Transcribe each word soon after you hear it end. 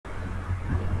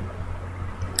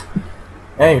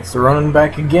Hey, it's the Ronin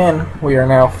back again. We are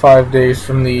now 5 days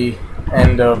from the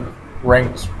end of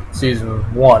Ranked Season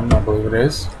 1, I believe it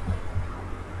is.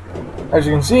 As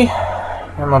you can see,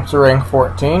 I'm up to rank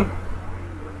 14.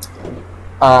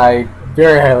 I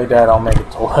very highly doubt I'll make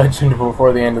it to Legend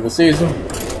before the end of the season.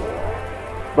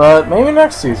 But maybe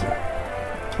next season.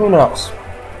 Who knows?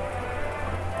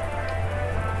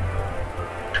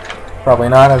 Probably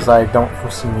not, as I don't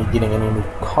foresee me getting any new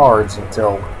cards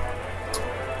until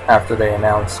after they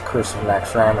announce Curse of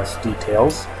Naxxramas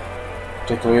details.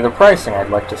 Particularly the pricing. I'd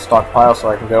like to stockpile so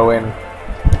I can go in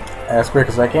as quick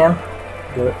as I can,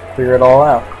 figure it all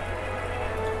out.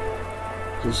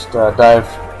 Just dive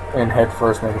in head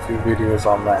first, make a few videos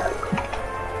on that.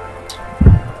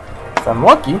 If I'm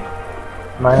lucky,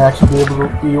 I might actually be able to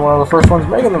be one of the first ones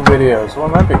making the videos. Well,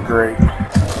 that'd be great.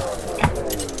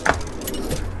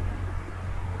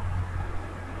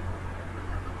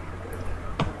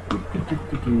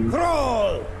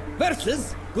 Thrall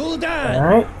versus Gul'dan.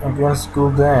 Alright, against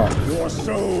Gul'dan. Your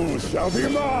soul shall be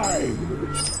mine.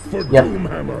 For Yep,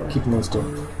 Doomhammer. keeping these two.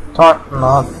 Taunt,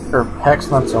 not, or Hex,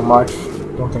 not so much.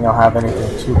 Don't think I'll have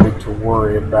anything too big to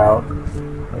worry about.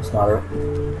 That's not it.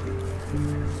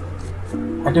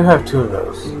 I do have two of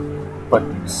those. But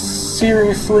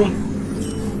seriously?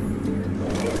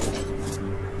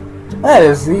 That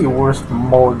is the worst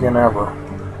mulligan ever.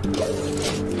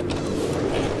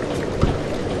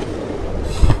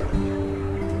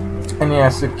 And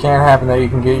yes, it can happen that you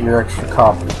can get your extra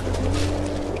copy.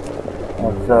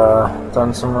 I've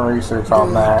done some research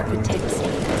on that. And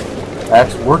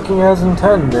that's working as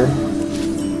intended.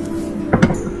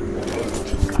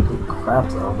 Good crap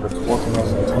though, but it's working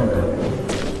as intended.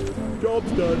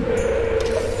 Job's done.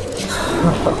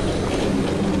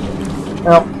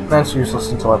 Well, that's useless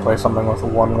until I play something with a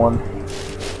 1/1.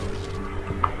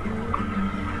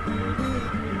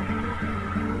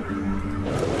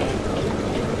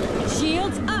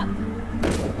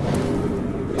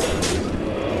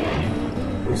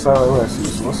 So that's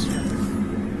useless. If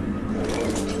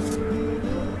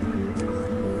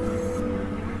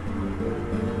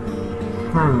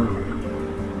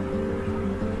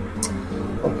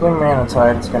I play Mana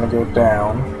Tide, it's gonna go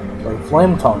down. Play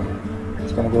Flame Tongue,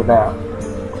 it's gonna go down.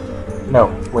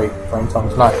 No, wait, Flame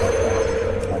Tongue's not going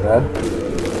down. My bad.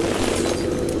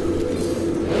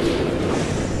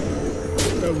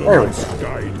 There we go.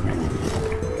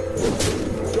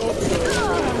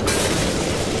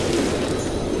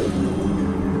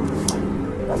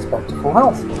 Back to full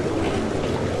health.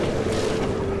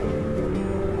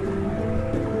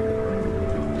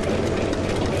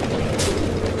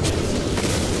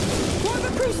 For the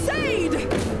crusade!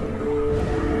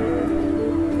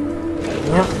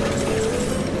 Yep.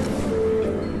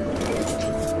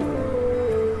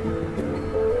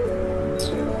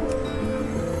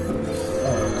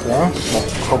 Okay, well,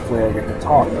 hopefully I get the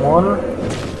taunt one.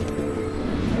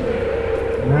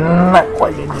 Not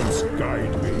quite.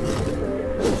 Guide me.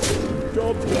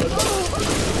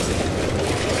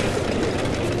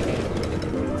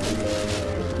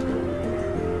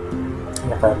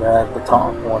 If I had the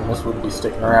taunt one, this would be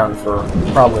sticking around for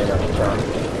probably another turn.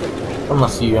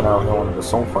 Unless you know, he wanted a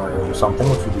Soulfire or something,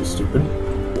 which would be stupid.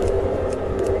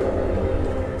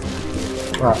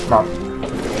 Well, not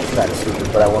that stupid,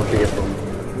 but I won't be able to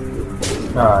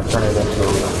turn it into a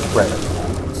red,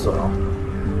 so...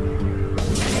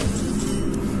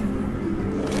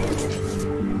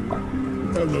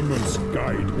 Elements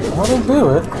guide me. That'll do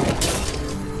it.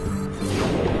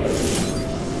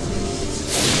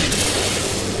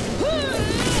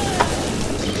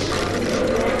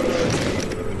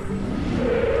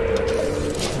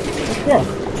 Okay.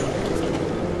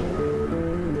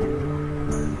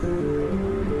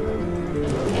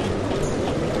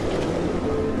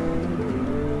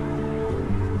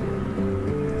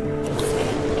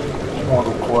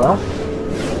 Mortal Coil.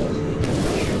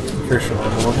 Attrition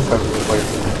removal because it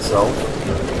replaces itself.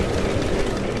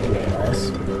 Really nice.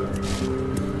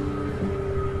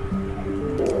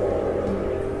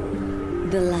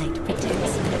 The light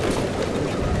protects me.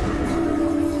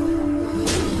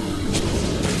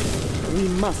 We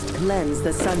must cleanse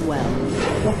the Sunwell.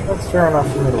 Well, that's fair enough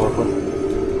for me to work with.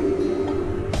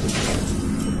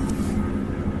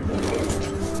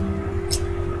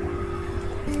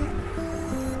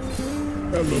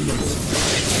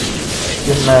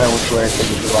 Didn't matter which way I took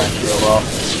the Divine Shield off.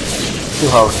 Two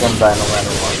health can die no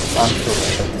matter what. I'm still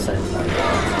gonna take the same thing.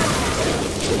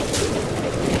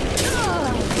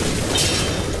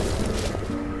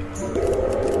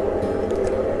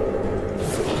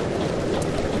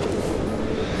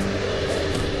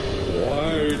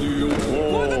 Why do you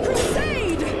call? For the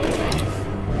crusade!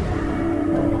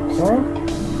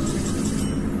 Okay.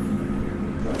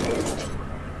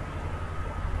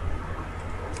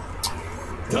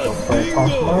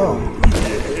 taunt of my own.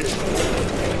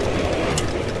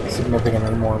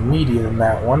 Significantly more media than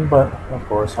that one, but of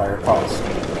course higher cost.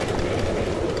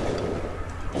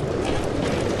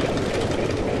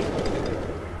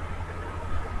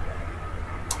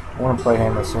 I want to play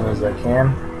him as soon as I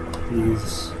can.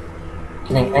 He's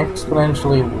getting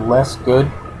exponentially less good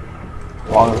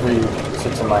the longer he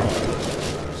sits in my hand.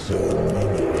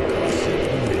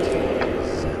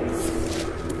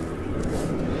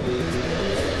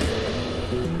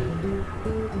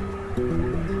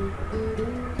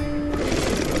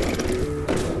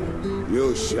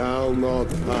 You shall not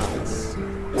pass.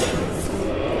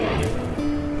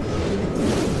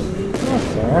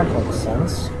 Okay, that makes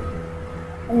sense.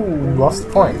 Ooh, lost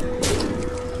the point.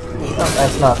 Oh,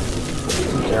 that's not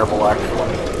too terrible,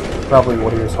 actually. Probably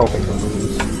what he was hoping to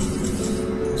lose.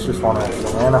 It's just one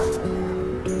extra mana.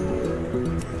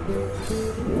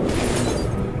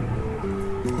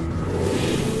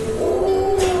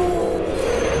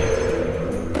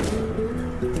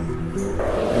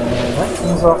 And that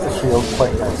cleans off the shield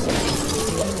quite nicely.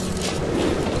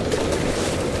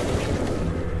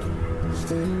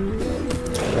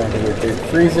 Granted, it did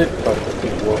freeze it, but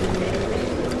it worked.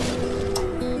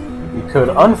 You could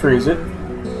unfreeze it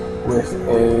with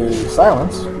a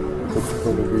silence. You could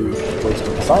completely be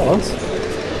wasting the silence.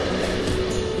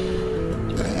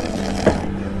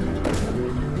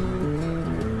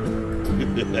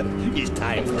 It's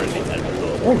time for a little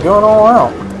blow. They're going all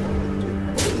out.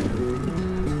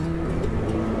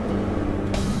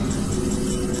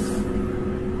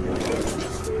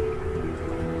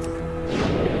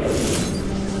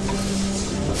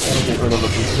 Get rid of the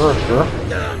Berserker.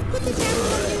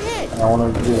 And I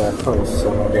wanted to do that first, so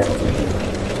no damage would do.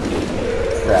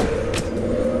 Crap.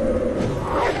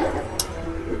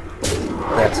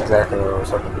 That's exactly what I was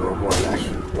hoping to avoid,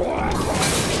 actually.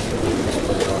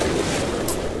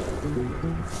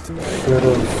 Should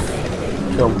have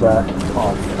killed that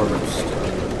off first.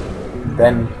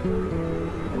 Then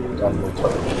done the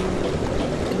turtle.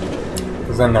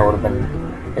 Because then there would have been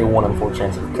a 1 in 4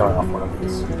 chance of killing off one of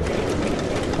these.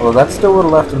 Although that still would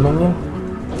have left a minion.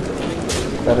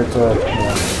 Better to, you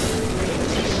know,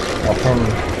 have him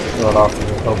kill it off and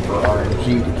hope for RNG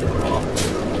to kill it off.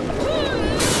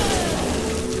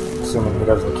 Assuming he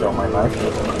doesn't kill my knife.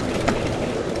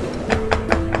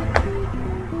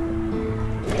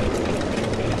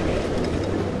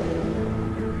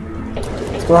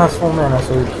 Still has full mana,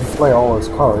 so he can play all his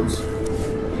cards.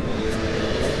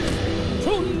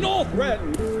 To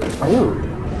Northrend! Ooh.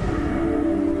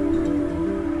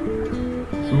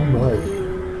 Too much.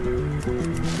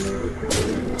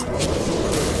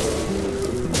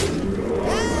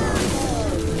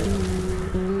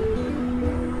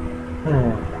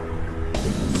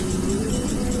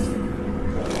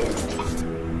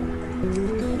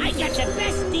 I got the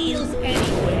best deals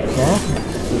anywhere! Okay,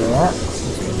 do that.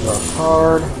 Draw a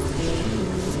card.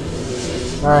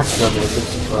 Nice, still do a big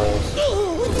surprise.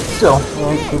 Still,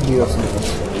 yeah, it could be of some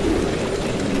use.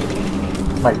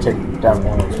 Might take down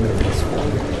one of those minions for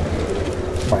me.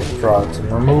 Might draw out some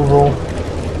removal.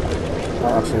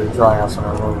 Actually, drawing out some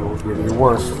removal would be the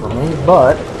worst for me,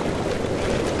 but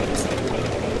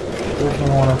there's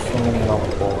one extra minion on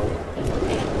the board.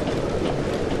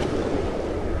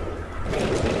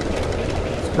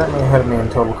 It's currently ahead of me in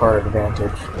total card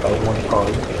advantage by 1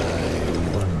 card.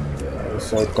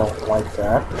 So I don't like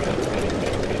that. Put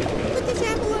this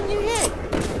apple on your head!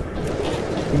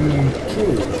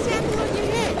 Okay. Put this apple on your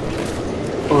head!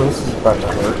 Oh, this is about to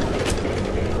hurt.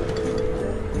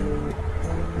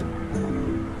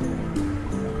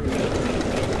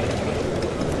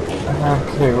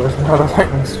 Okay, where's another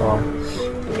lightning storm?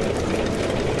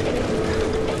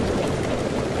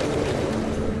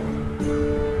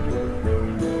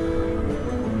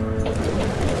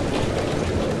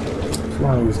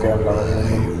 One of these got another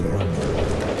minion.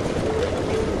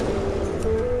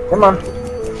 Come on.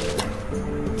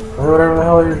 Play whatever the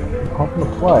hell you're hoping to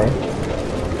play.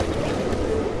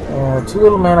 2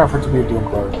 little mana for it to be a Doom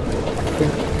card.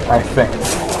 I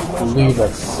believe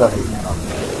that's 7 mana.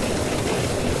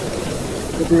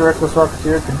 Could be Reckless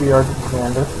Rocketeer, could be Argent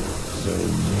Commander.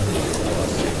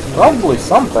 Probably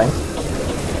something.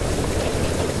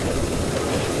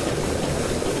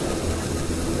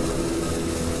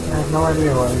 I have no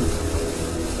idea what he's...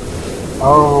 Oh,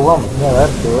 overwhelming. Yeah,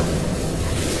 that'd do it.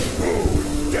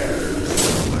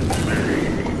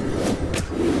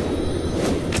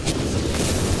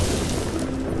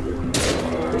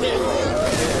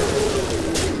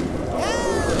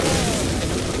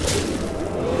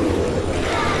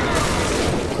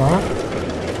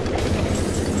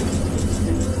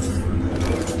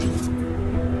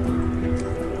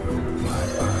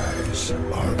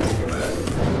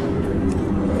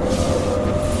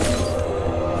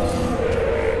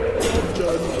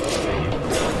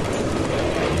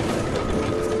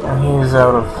 is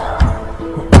out of...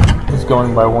 He's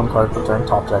going by 1 card per turn,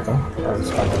 top decking, as it's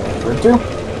kind of referred to.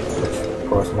 Which, of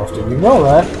course, most of you know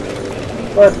that.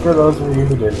 But for those of you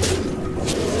who didn't,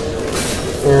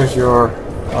 there's your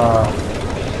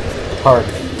card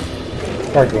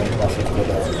game message for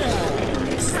that.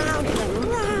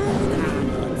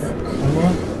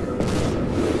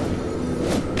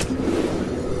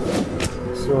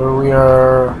 So we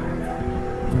are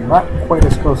not quite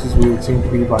as close as we would seem to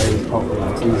be by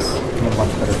opponents. He's in a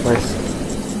much better place.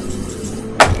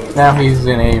 Now he's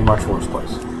in a much worse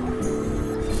place.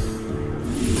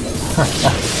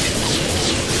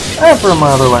 And for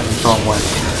my other lightning storm win.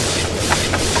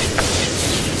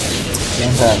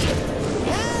 Fantastic.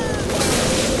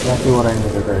 Exactly what I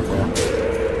needed right there.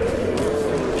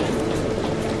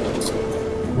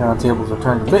 Now the tables are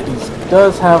turned a bit. He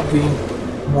does have the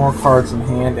more cards in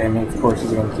hand, and of course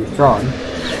he's going to keep drawing.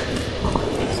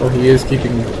 So he is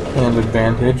keeping hand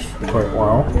advantage quite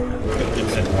well.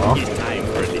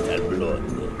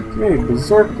 Okay,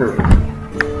 Berserker.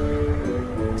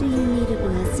 Do you need a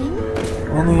blessing?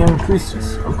 And the Young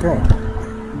Priestess. Okay.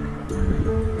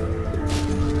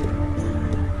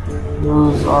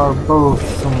 Those are both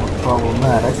somewhat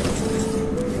problematic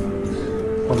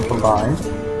when combined.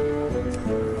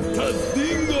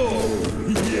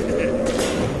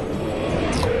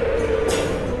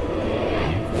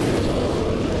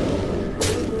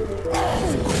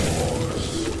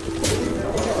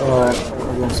 But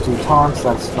against 2 taunts,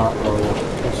 that's not really a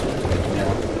issue.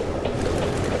 Yeah.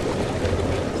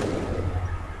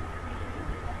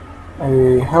 A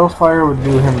Hellfire would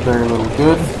do him very little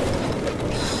good.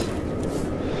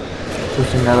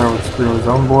 Pushing Nether would screw his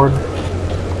own board.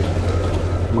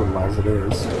 Little as it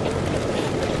is.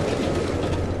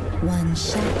 One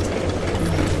shot.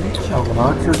 Elven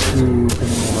Archer to the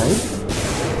right.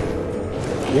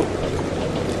 Yep.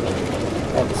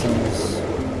 That seems,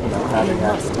 you know, having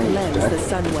that Cleanse deck. the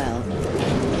Sunwell.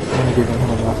 And giving him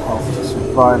enough health to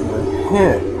survive the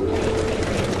hit.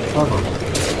 However.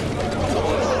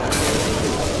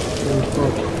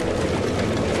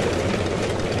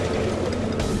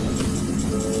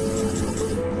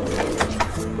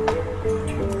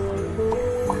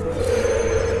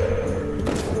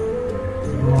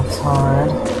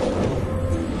 Tide.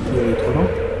 Really total.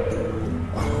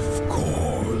 Of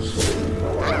course.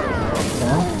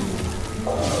 Okay.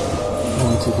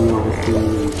 Need to deal with the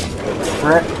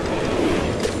threat.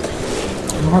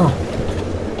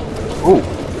 Oh,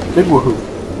 big woohoo.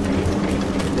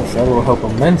 Yes, that will help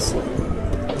immensely.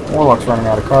 Warlock's running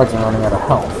out of cards and running out of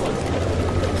health.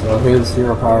 So his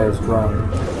hero power is growing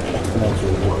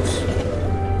exponentially worse.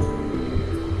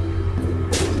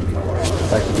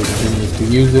 The fact that he continues to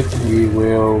use it, he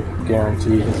will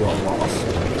guarantee his own loss.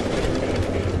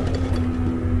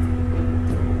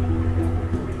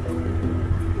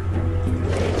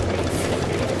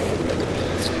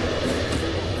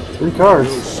 Three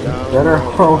cards. Better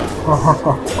hope.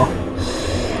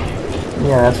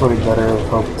 Yeah, that's what he better have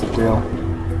hoped to do.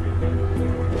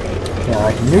 Yeah,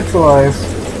 I can neutralize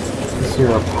his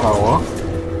hero power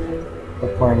by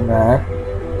playing that.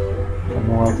 And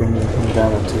then I can move him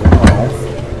down into health.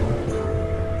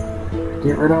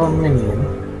 Get rid of a minion.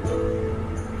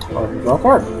 Or draw a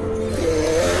card.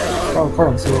 Draw a card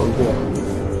and see what we get.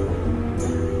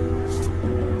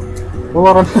 A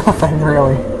lot of nothing,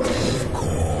 really.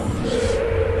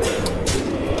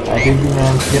 I did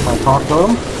manage to get my taunt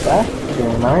totem back.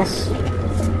 Very nice.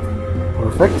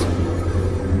 Perfect.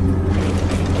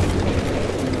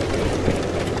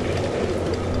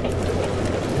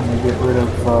 I'm gonna get rid of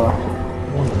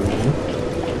one minion.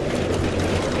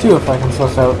 2 if I can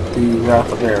suss out the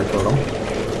Wrath of Air totem.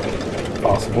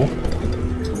 Possible.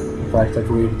 In fact, I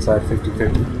believe it's at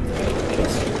 50-50.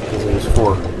 Yes, because there's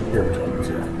 4 hero totems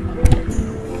here.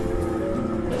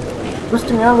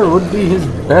 Twisting Nether would be his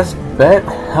best bet.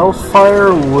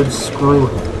 Hellfire would screw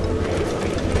him.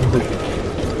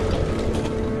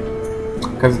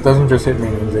 Because it doesn't just hit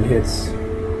minions, it hits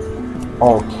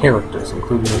all characters,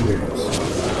 including the heroes.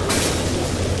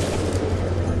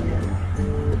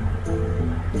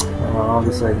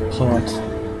 Obviously I can't...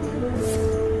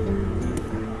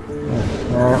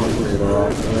 Alright, we'll get rid of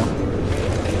that, yeah.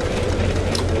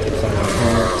 So I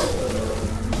can't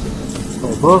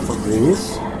play both of these.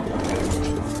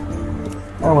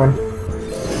 I win.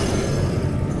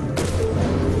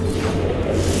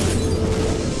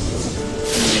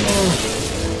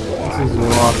 This is a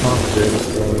lot complicated this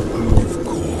game.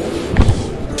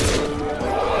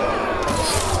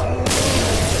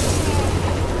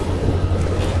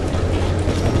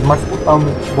 As much on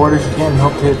the board as you can and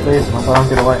hope to hit face and hope I don't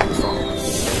get a lightning storm.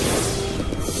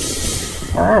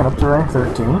 Alright, up to rank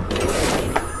 13.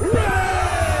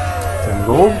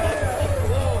 gold.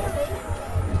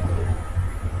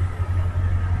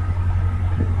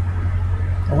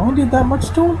 I only did that much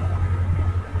to him?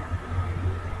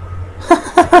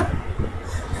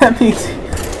 That means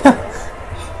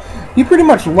he pretty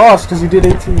much lost because he did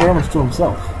 18 damage to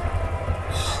himself.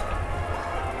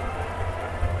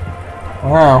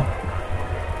 Wow.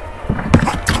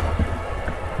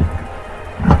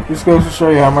 This goes to show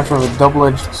you how much of a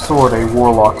double-edged sword a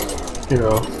warlock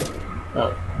hero,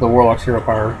 the warlock's hero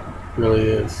power really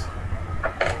is.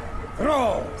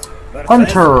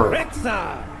 Hunter! Let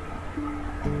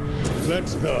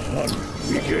the hunt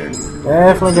begin.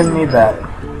 Definitely gonna need that.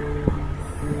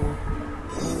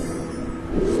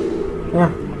 Yeah,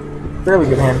 fairly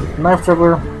good hand. Knife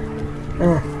juggler.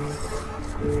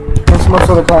 Against most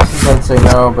other classes I'd say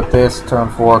no, but this turn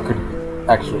 4 could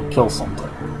actually kill something.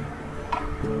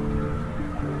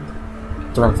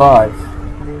 Turn 5.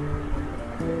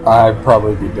 I'd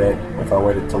probably be dead if I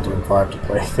waited till turn 5 to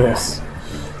play this.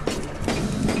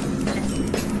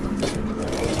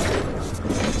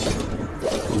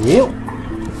 Yep.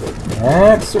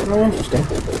 That's certainly interesting.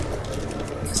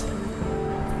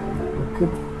 We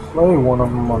could play one of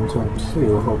them on turn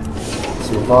 2, hope it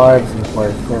survives, and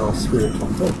play Feral Spirit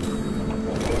on 3.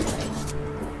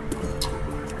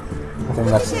 I think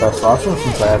that's the best option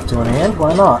since I have 2 in hand,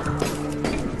 why not?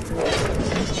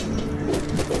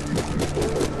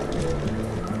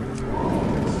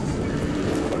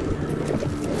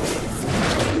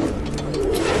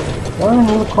 Why don't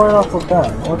I move a coin off of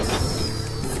that? What's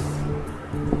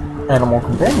Animal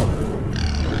Companion?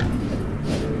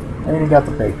 And you got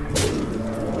the pig.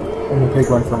 And the pig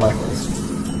went for my face.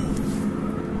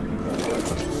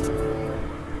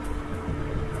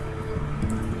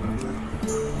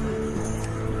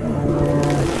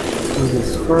 Do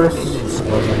this first. So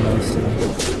nice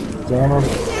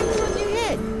damage.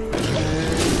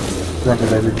 Granted,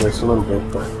 I did waste a little bit,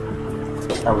 but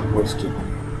I would waste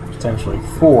potentially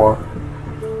 4.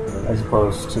 As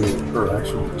opposed to, or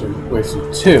actually, to wasting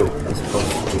 2 as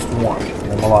opposed to just 1.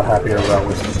 And I'm a lot happier about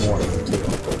wasting 1 than 2.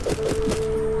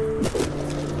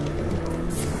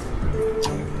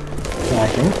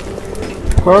 Attacking.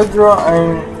 Card draw,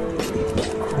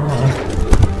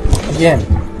 again,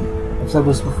 I've said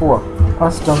this before.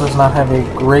 Hearthstone does not have a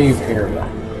grave area.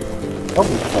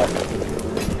 Double check.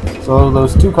 So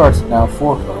those 2 cards, now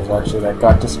 4 cards actually, that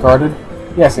got discarded.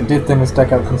 Yes, it did thin his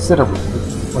deck out considerably.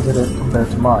 Look at it compared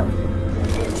to mine.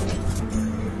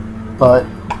 But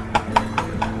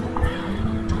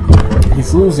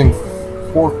he's losing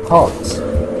 4 cards.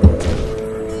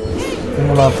 Bring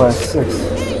him out by 6.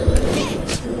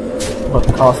 But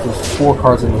the cost was 4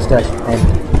 cards in his deck, and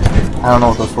I don't know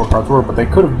what those 4 cards were, but they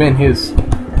could have been his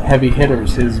heavy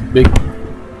hitters, his big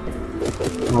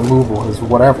removal, his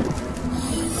whatever.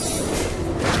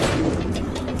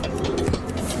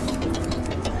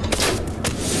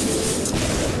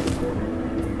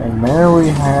 And there we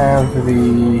have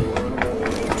the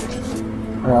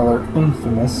rather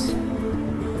infamous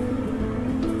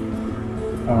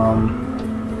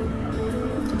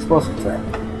explosive trap.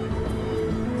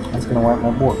 That's gonna wipe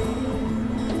my board.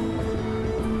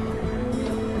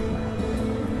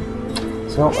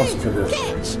 So let's trigger it.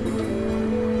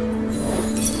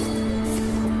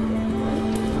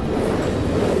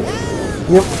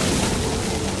 Yep.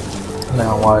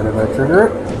 Now why did I trigger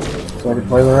it? So I could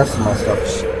play the rest of my stuff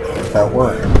without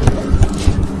worrying.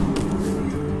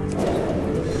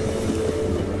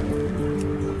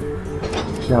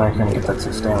 Sure, I can get that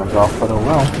 6 damage off, but oh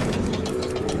well.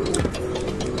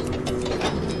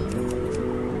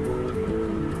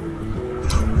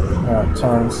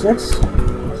 Turn 6.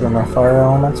 Through my fire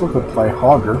elemental, could play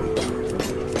Hogger.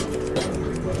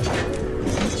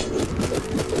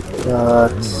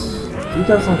 But he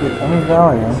doesn't get any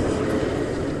value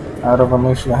out of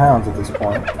Unleash the Hounds at this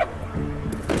point. I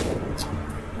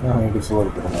think he gets a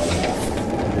little bit of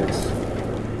value. It is.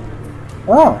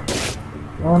 Oh!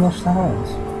 Unleash the Hounds.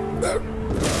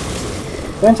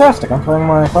 Fantastic, I'm playing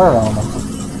my fire elemental.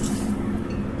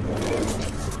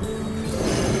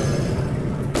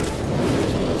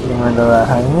 Getting rid of that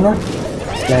hyena.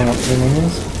 Staying up 3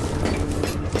 minions.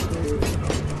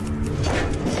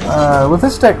 With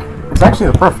this deck, it's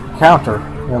actually the perfect counter,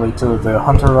 really, to the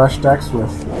Hunter Rush decks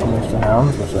with Unleash the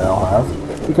Hounds, which they all have,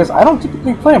 because I don't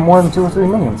typically play more than 2 or 3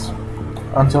 minions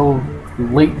until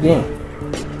late game.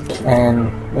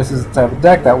 And this is the type of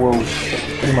deck that will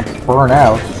pretty much burn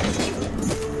out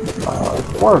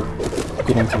before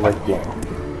getting to late game.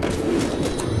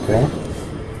 Okay.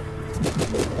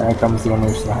 There comes the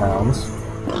Unleash the Hounds.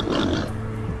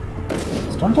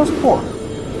 Stun does 4.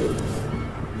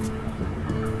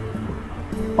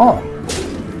 Oh.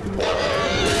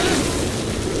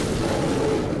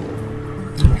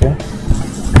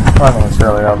 I think it's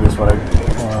fairly obvious what I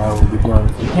will be doing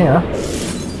from here.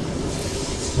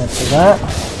 Next to that.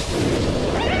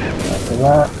 Next to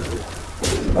that.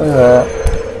 Look at that.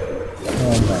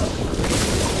 And that.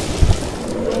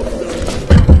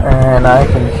 And I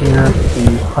can hear the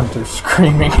hunter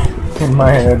screaming in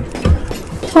my head.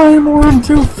 Play more than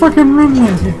 2 frickin'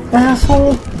 minions, you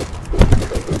asshole!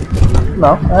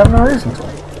 No, I have no reason to.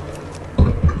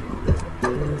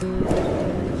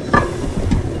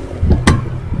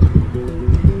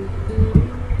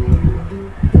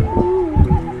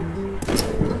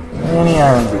 Any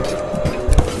iron boot.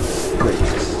 Great.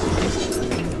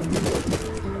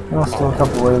 There's still a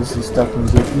couple ways this stuff can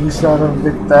get use out of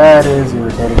it. That is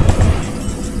irritating.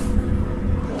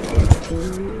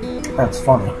 That's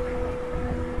funny.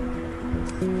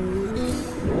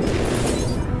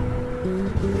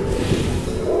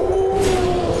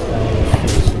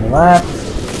 That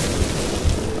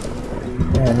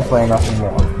and play nothing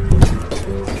more.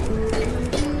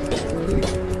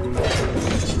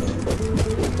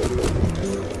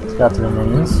 It's got 3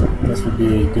 minions. This would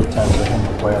be a good time for him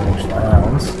to play Unleash the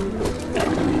Hounds.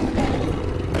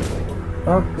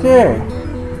 Okay.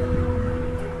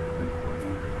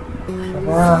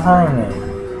 Behind me.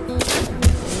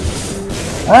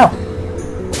 Ow!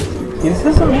 Is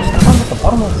his Unleash the Hounds at the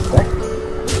bottom of his deck?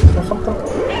 Or something?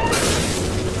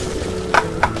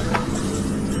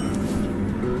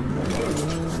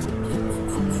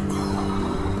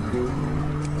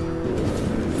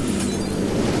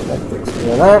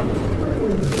 That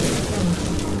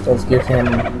does give him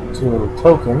 2 little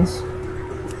tokens.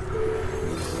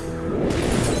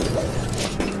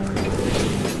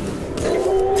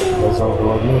 Does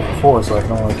overload me for 4, so I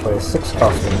can only play a 6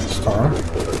 costume each turn.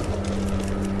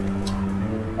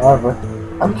 However,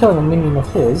 I'm killing a minion of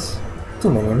his, 2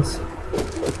 minions.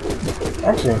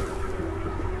 Actually,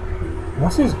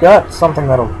 unless he's got something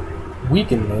that'll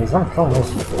weaken me, I'm killing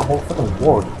this whole freaking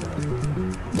board.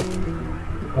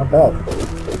 Not bad.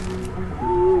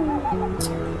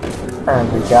 And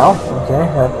we go. Okay,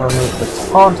 that removes the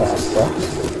taunt aspect.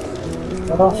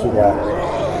 What else you got?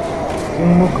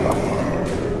 Mukla.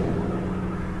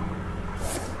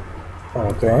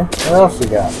 Okay, what else you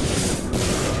got?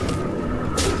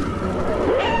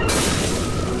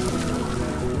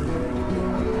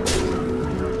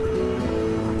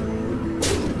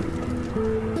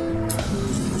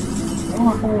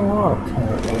 Not a whole lot,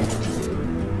 apparently.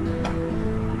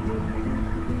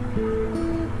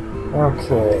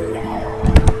 Okay,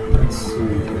 let's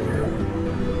see here.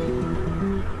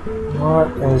 What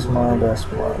is my best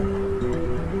play?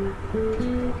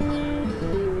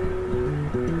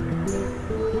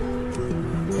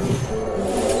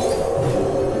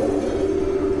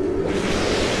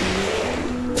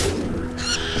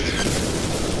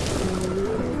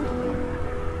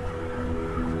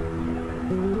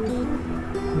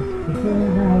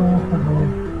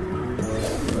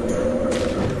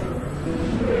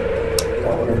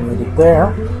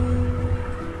 There.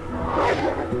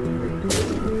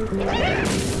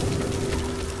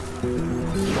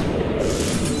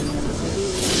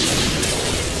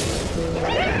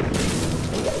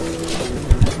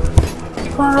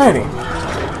 Alrighty.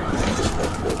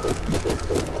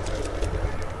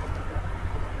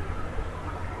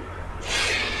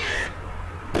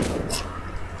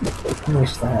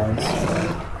 Unleash the Hounds.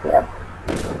 Crap.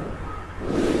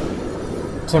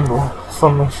 Timber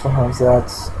from Unleash the Hounds,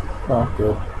 that's not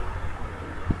good.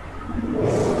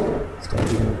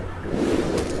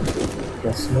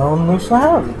 Guess no Unleash the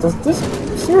Hounds. Does this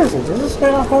seriously? Does this guy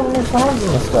not have Unleash the Hounds in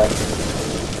this deck?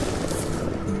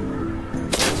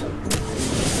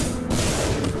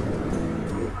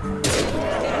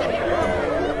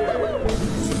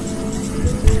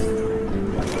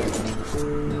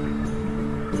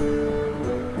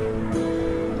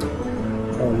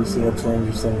 Obviously, that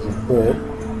changes things a bit.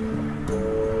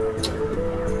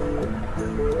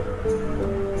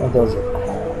 What does it?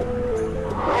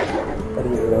 Gotta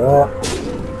get rid of that.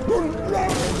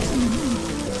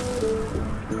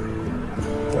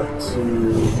 Got to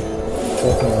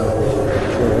definitely get rid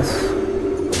of this.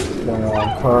 Going on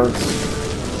cards.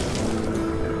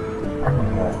 I don't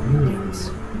know what it means.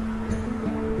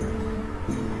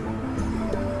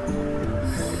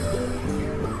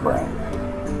 Crap.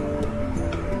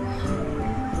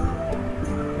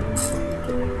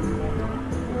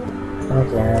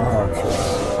 Okay, I don't have a choice.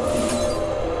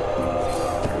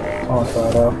 I'll try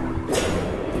it out.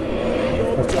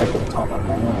 Let's take the top on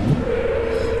my own.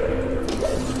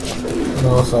 And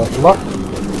also have luck.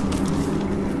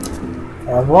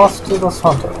 I've lost to this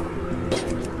hunter.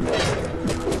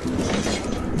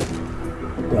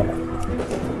 Damn it.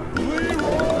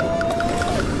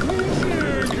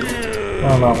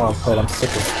 I'm not well played. I'm sick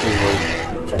of keyword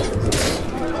Japanese.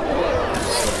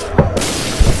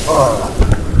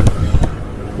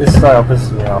 This style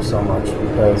pisses me off so much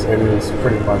because it is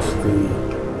pretty much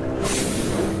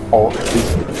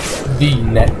the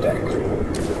net deck.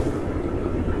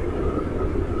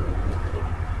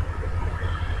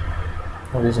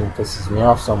 The reason it pisses me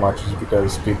off so much is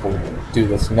because people do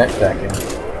this net decking.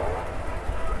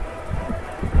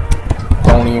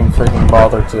 Don't even freaking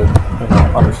bother to,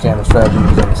 understand the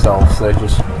strategies themselves. They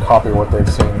just copy what they've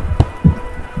seen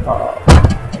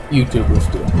YouTubers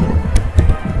do.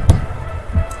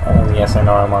 And yes, I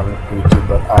know I'm on YouTube,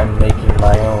 but I'm making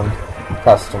my own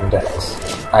custom decks.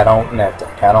 I don't net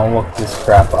deck. I don't look this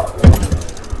crap up.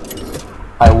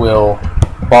 I will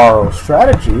borrow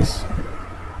strategies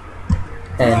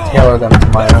and tailor them to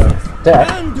my own deck.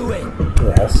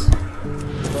 Yes.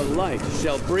 The light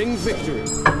shall bring victory.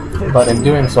 But in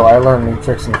doing so, I learn new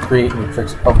tricks and create new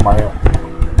tricks of my own.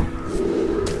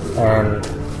 And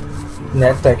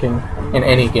net decking in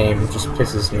any game just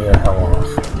pisses me the hell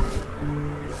off.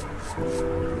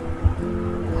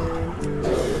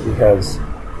 Because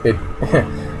it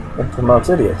it promotes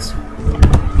idiots.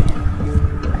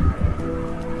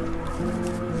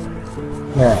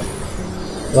 Now,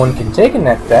 one can take a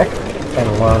net deck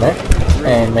and learn it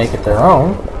and make it their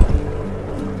own,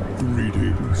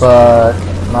 but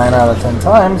 9 out of 10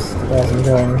 times,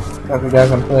 the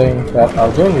guys I'm playing that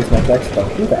are doing these net decks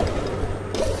don't do that.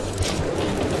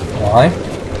 Why?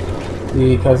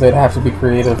 Because they'd have to be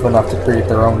creative enough to create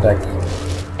their own deck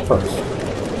first.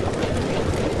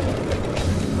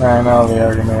 I know the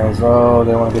argument is, oh,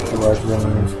 they want to get to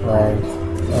legend rank.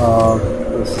 Oh,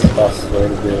 this is the best way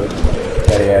to do it.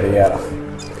 Yada yada yada.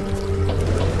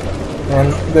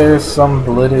 And there's some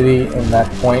validity in that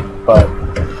point, but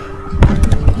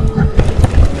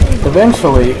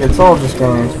eventually it's all just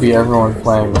going to be everyone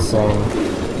playing the same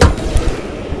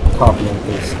copy and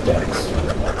paste decks,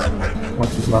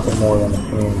 which is nothing more than a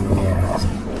pain in the ass.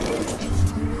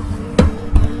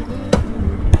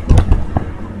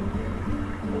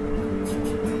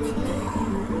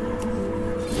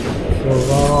 So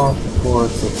that off before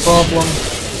it's a problem.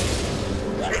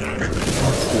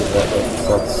 Let's see if that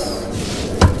that's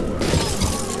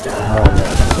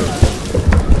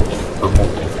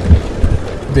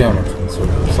damage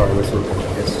conservative. Sorry, this would be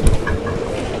nice.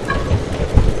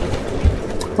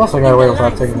 Plus, I got away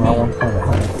without taking that one point of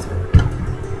health.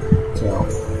 So,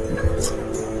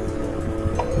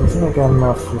 I think I got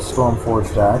enough for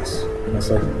Stormforged Axe. Yes,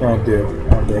 I do.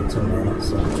 I have the X2 mana,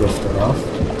 so just enough.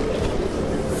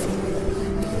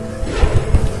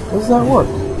 Does that work?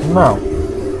 No.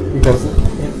 Because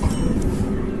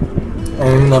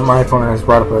and my opponent has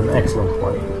brought up an excellent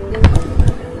point.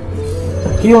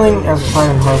 Healing as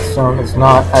defined in Hearthstone is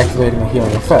not activating a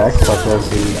healing effect, such as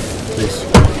the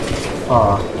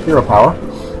hero power,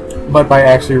 but by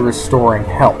actually restoring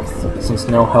health. Since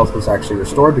no health was actually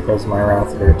restored because my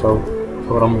Wrath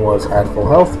totem was at full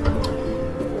health,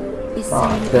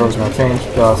 there was no change,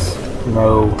 thus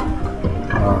no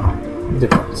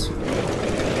difference.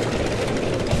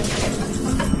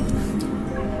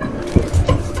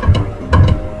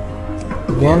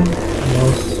 Again,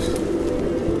 most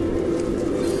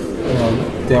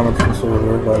damage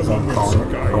conservator does I'm calling it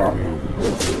crap.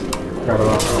 Gotta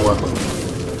run my weapon.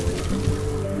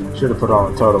 Should have put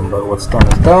on a totem, but what's done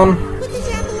is done.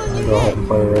 I'll go ahead and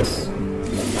play this.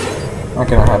 Not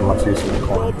gonna have much use for the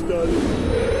coin. There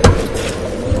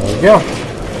we go.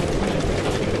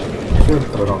 Should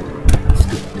have put it on.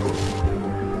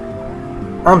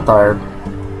 I'm tired.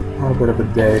 Had a bit of a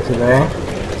day today,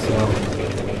 so.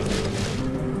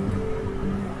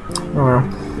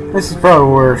 This is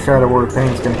probably where Shadow Word of Pain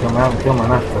is going to come out and kill my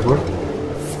knife fiddler.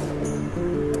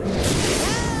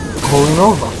 Holy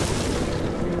Nova.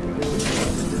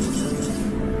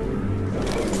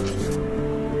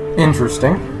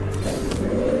 Interesting.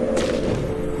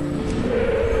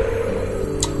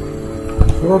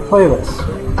 Should I play this?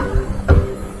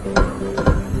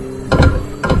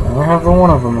 I only have the one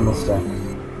of them in this deck.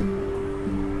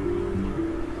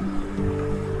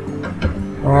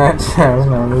 That has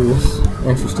no use.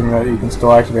 Interesting that you can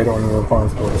still activate it when your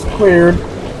opponent's board is cleared.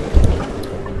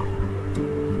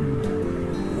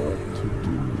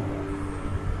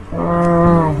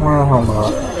 Well, hell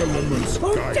not.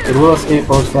 It will escape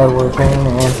both Shadow Word of Pain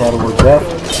and Shadow Word of Death.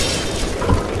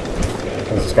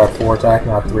 Because it's got 4 attack,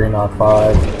 not 3, not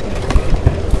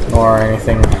 5. Nor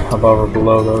anything above or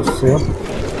below those two.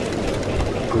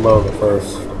 Below the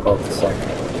first, above the second.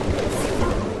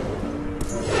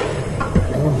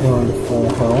 I'm going to full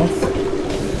health.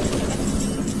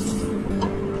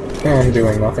 And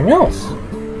doing nothing else.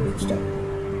 Interesting.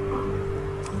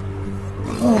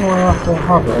 knock the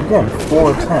Hunter. Again,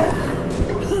 4 attack.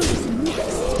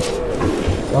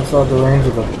 Outside the range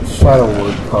of the Shadow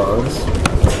Word cards.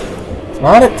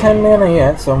 Not at 10 mana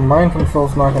yet, so Mind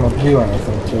Control's not going to do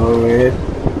anything to it.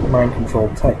 Mind Control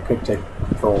tech could take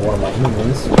control of one of my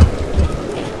minions,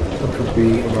 which would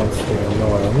be immensely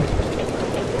annoying.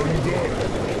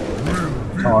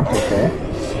 Taunt, okay.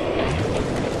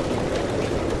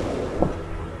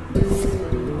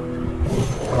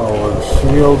 Power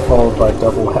Shield, followed by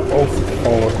Double Health,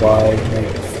 followed by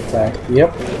Make Attack,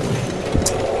 yep.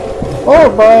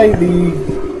 Followed by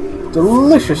the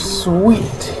delicious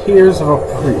sweet tears of a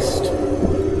priest.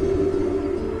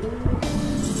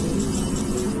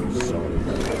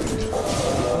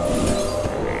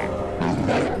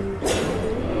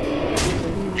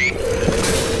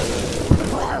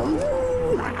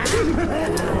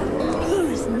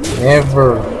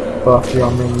 Never buff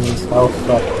your minions' health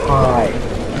that high,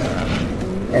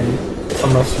 and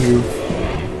unless you've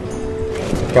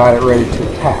got it ready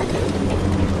to attack.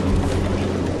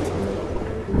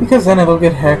 Because then it'll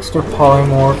get hexed or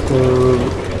polymorphed or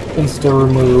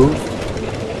insta-removed.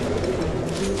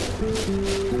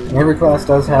 And every class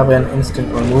does have an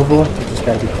instant removal, you just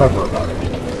gotta be clever about it.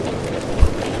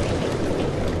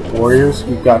 Warriors,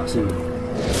 you've got to...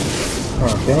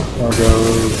 Okay, there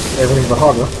goes everything but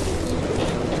Hogger.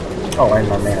 Oh, and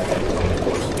my mana attack, of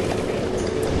course.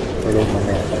 There goes my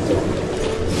mana attack.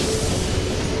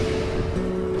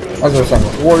 As I was saying,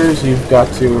 with Warriors, you've got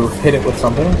to hit it with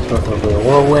something, preferably a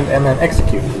Whirlwind, and then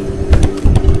execute.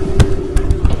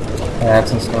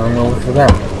 That's instant removal for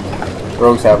them.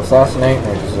 Rogues have Assassinate,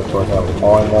 mages of course have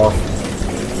Polymorph.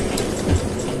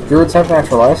 Druids have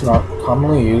Naturalize, not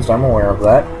commonly used, I'm aware of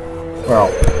that.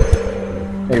 Well,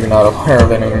 maybe not aware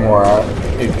of it anymore.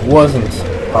 It wasn't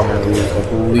commonly used, I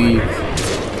believe.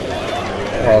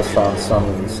 It has found some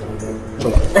use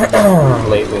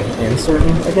lately in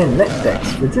certain, again, net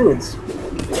decks for druids.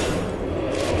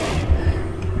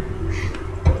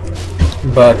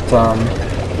 But,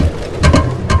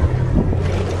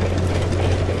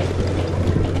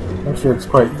 I'm sure it's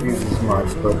quite used as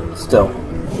much, but still.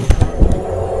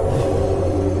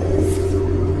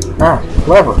 Ah,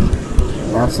 clever.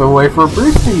 That's the way for a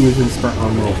priest to use instant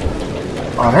removal.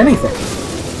 On anything.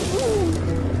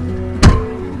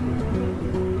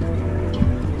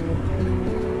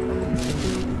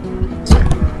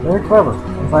 Very clever.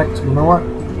 In fact, you know what?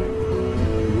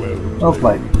 Well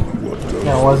played.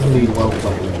 Yeah, it was indeed well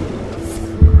played.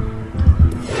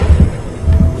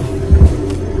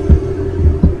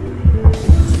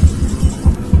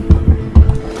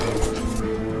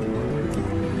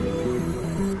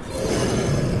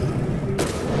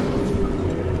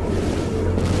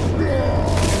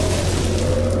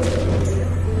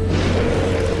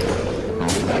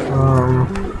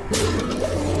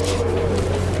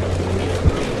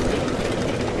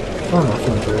 I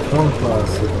think there's one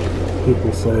class that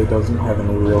people say doesn't have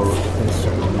any real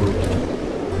instant removal.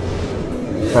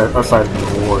 Aside from the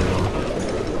warrior.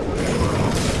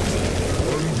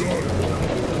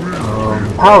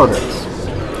 Paladins.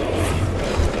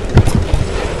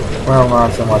 Well,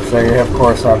 not so much. They, of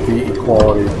course, have the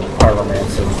equality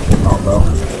pyromancer combo.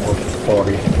 Or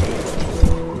equality.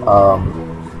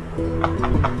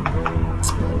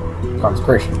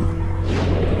 Consecration.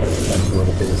 That's what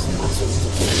it is.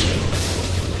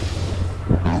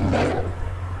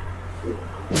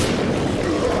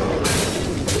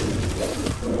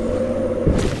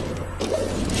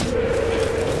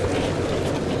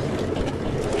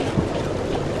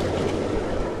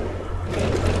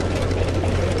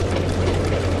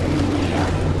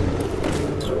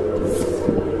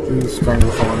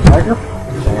 Stranglethorn Tiger.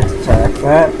 Can't attack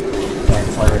that. Can't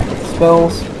target with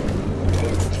spells.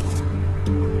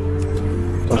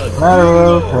 Doesn't matter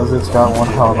though, because it's got one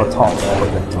hell of a taunt all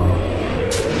the time.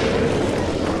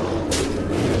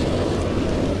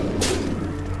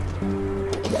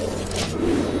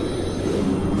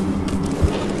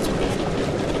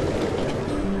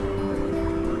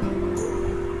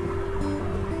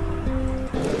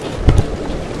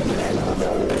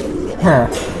 Huh.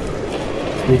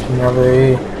 Speaking of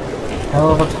a hell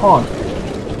of a taunt.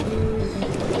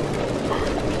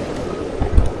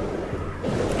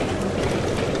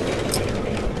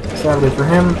 Sadly for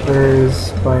him, there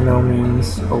is by no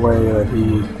means a way that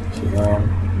he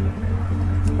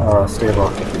can stave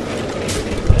off defeat.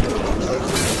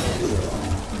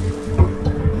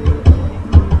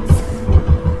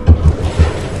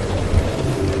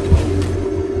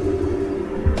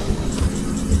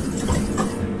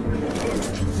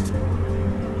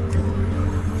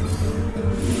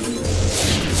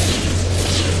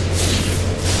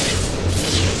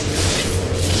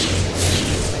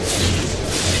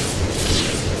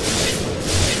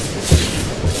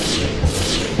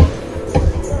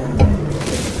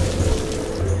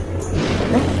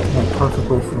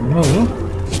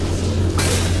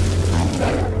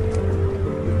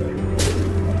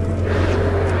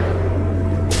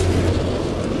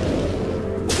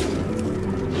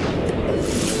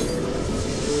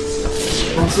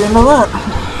 that's the end of that.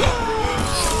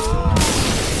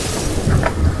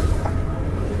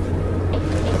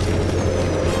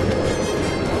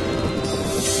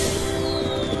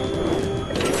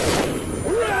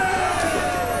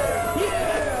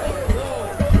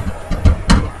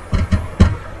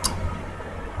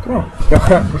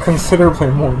 Got considerably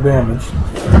more damage.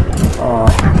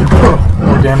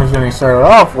 More damage than he started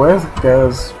off with,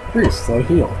 because priests, they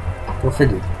heal. Go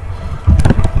figure.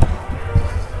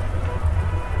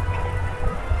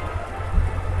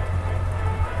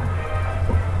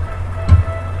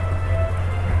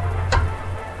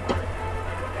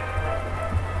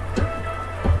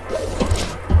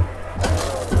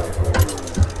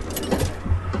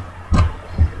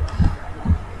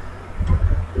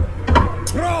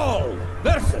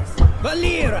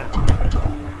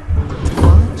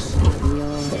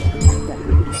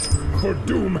 For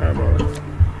Doomhammer.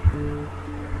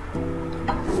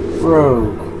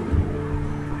 Rogue.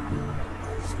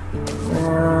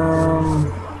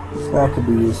 That could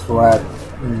be useful at...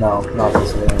 No, not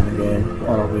this early in the game.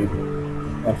 That'll be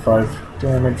at 5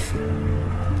 damage.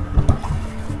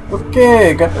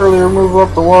 Okay, got early removal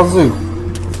up the wazoo.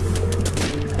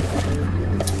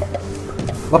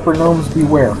 Leper gnomes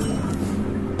beware.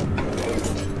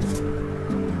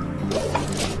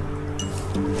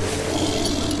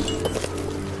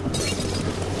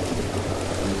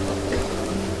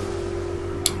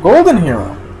 Golden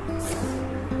hero.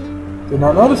 Did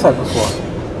not notice that before.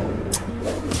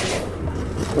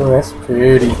 Oh, that's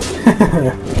pretty.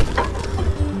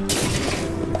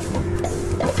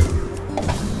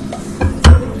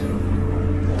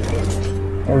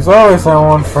 There's always that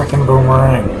one frickin'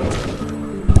 boomerang.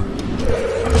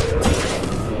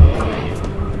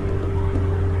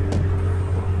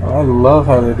 I love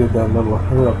how they did that little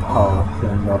hero power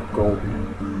thing up golden.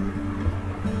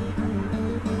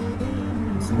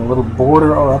 A little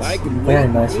border. Oh, that's very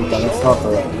nicely done. It's not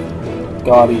the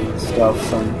gaudy stuff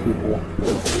some people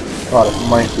thought it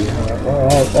might be.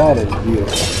 That is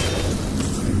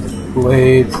beautiful.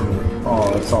 Blades. And,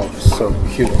 oh, it's all just so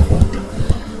beautiful.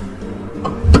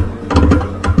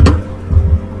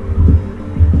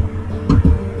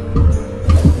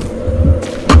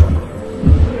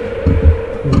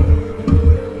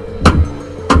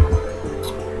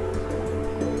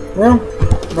 Well,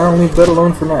 I'll leave that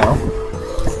alone for now.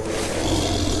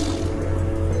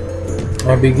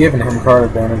 I'd be giving him card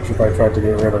advantage if I tried to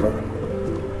get rid of it.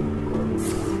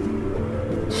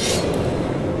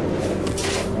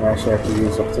 I actually have to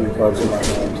use up 3 cards in my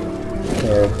hand.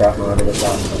 Or that one to get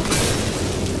down.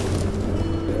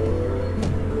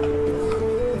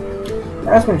 It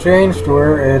has been changed to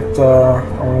where it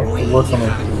only works on a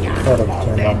head of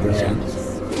turn on the hand.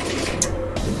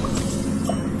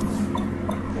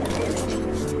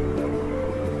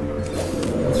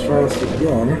 Let's try this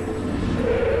again.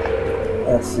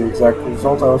 That's the exact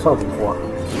result I was hoping for.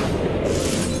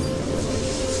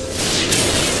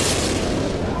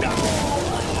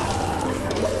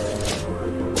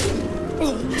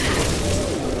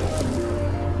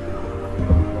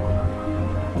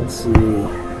 Let's see.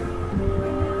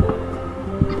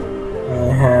 I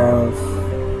have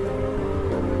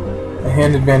a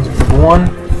hand advantage of 1,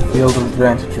 field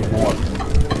advantage of 1.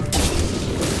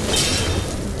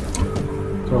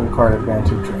 Total card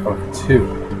advantage of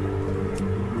 2.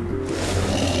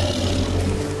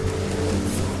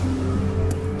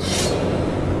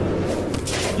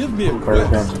 Card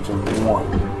advantage of 1.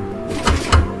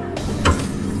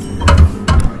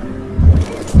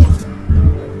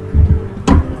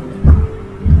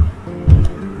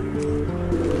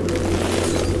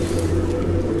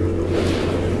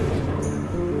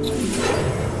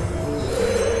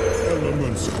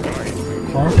 Elements guide me.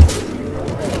 Okay.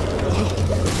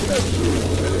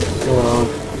 So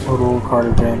total card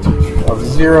advantage of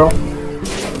 0.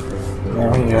 Now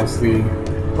he has the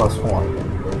 +1.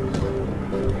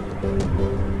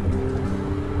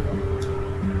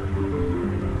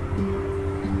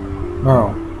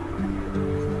 No.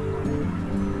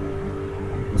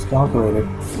 It's calculated.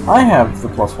 I have the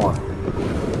 +1.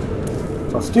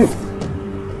 +2.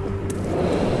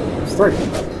 It's 3.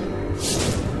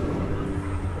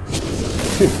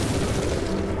 2.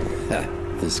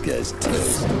 This guy's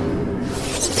toast.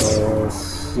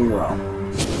 0.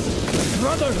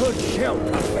 Brotherhood shall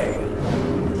prevail.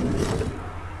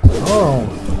 Oh,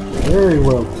 very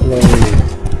well played.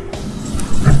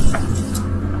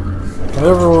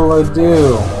 Whatever will I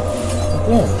do?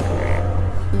 Again.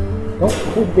 Don't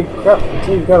do big crap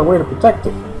until you've got a way to protect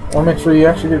it. Or make sure you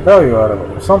actually get value out of it,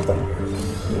 or something.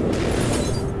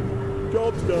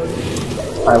 Job's done.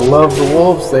 I love the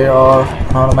wolves. They are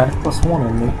an automatic +1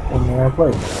 in the I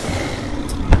play.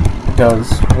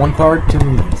 does 1 card, 2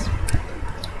 means.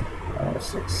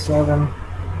 6, 7,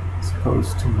 as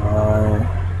opposed to my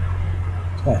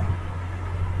 10.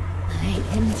 I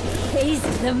can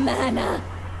taste the mana.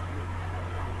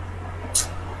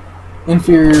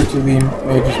 Inferior to the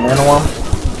Mage's Mana Worm,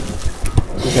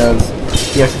 because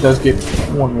yes, it does get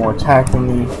 1 more attack than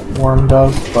the Worm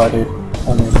does, but it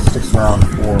only sticks around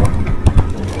for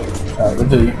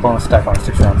the bonus attack only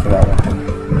sticks around for that one.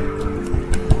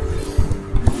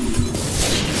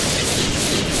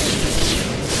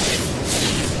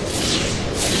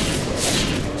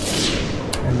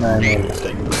 And then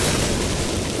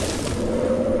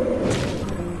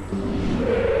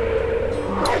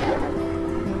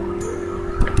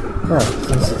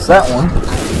since it's that one,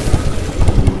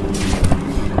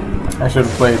 I should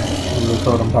have played the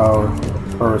Totem Power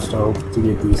first to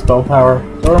get the Spell Power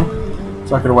Totem,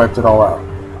 so I could have wiped it all out.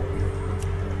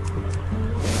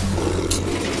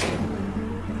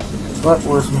 But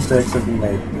worse mistakes have been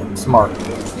made. Smart.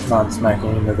 Not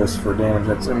smacking into this for damage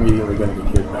that's immediately going to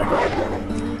get hit back up.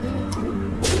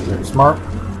 Very smart.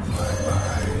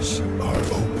 Eyes are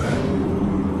open.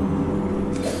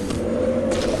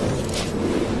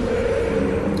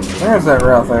 There's that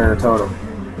Ralphair Totem.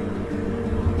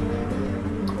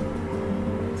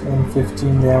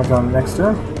 10-15 damage on the next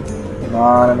turn.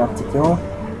 Not enough to kill.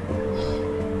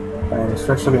 By any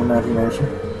stretch of the imagination.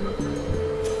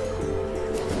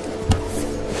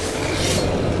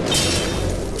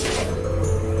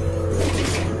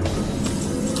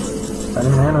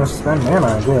 Spending mana, spend mana,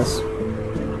 I guess.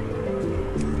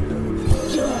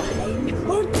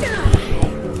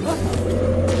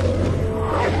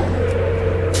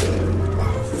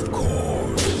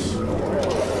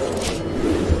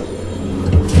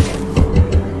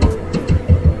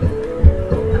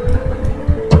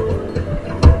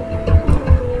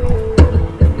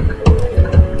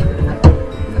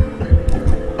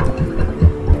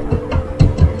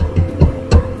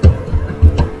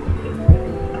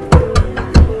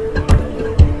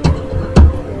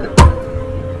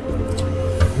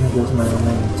 Gives my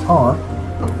remaining taunt.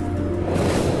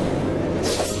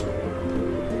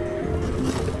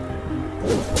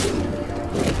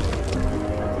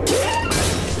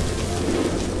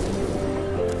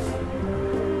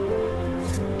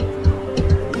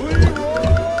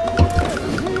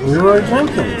 Leroy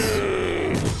Jenkins.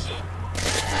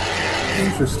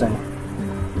 Interesting.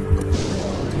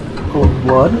 Cold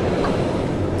Blood.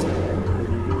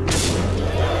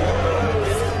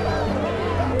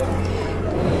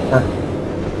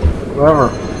 Clever.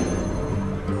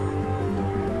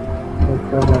 So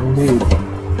clever indeed.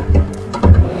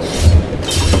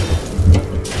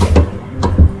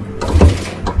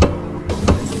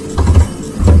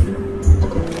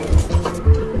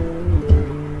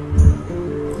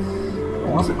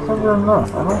 Was it clever enough?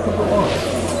 I don't think it was.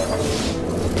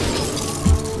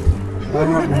 I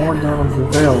have more damage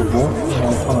available than my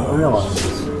opponent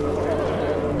realizes.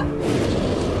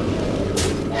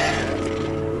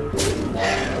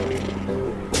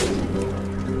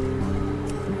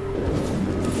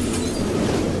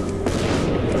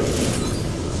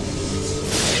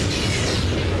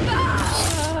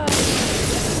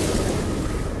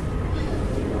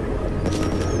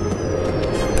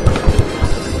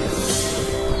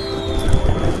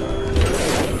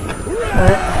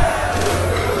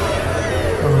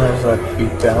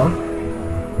 Beat down.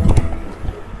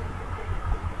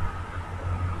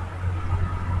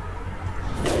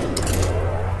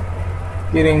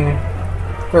 Getting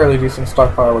fairly decent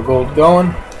stockpile of gold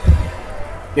going.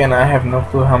 Again, I have no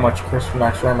clue how much Crisp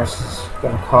Max Ramus is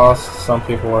going to cost. Some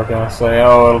people are going to say,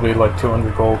 oh, it'll be like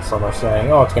 200 gold. Some are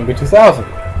saying, oh, it's going to be 2,000.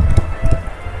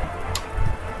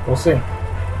 We'll see.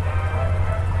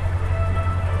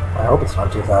 I hope it's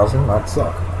not 2,000. That'd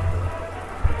suck.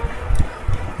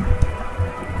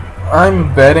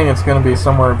 I'm betting it's going to be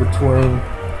somewhere between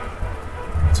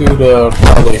 2 to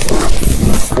probably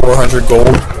 400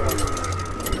 gold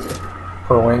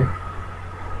per wing.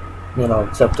 You know,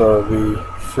 except the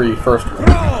free first wing.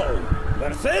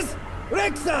 Versus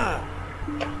Rexa!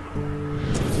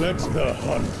 Let the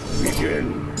hunt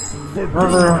begin.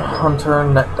 Another Hunter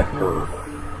net decker.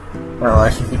 Well, I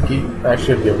should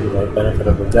give him the benefit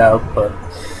of the doubt, but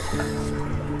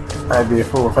I'd be a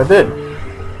fool if I did.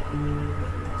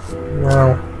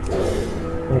 No,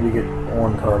 maybe get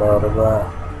 1 card out of that.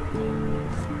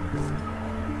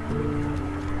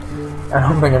 I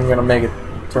don't think I'm gonna make it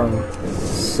turn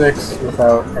 6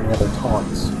 without any other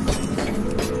taunts.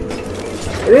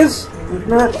 It is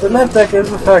the net deck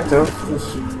is effective.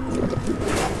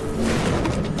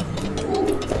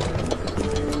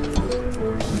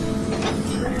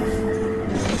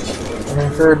 It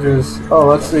encourages, oh,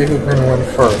 let's see who can win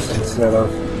first, instead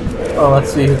of, oh,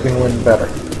 let's see who can win better.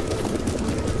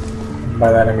 And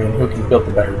by that I mean who can build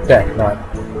the better deck, not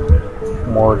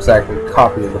more exactly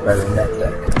copy of the better net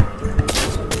deck.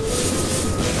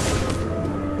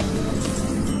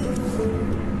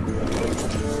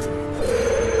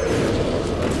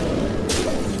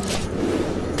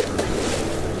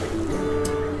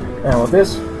 And with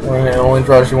this, when it only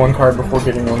draws you one card before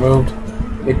getting removed,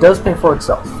 it does pay for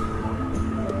itself.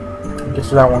 It gets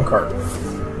you that one card.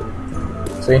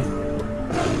 See?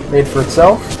 Paid for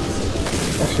itself.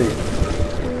 Actually,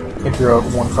 if you're out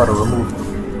one card or removed.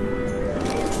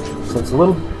 So it's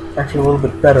actually a little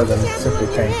bit better than simply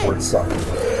paying for itself.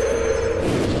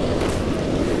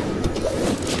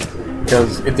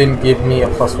 Because it didn't give me a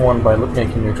 +1 by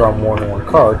making me draw more than one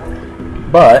card,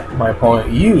 but my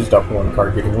opponent used up one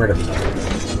card getting rid of it.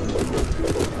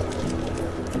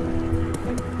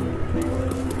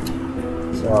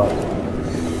 So,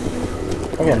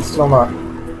 again, still not,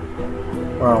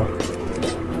 well,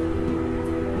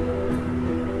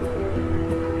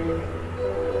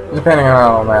 depending on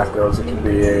how the math goes, it could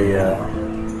be a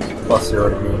 +0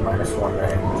 to me, -1 to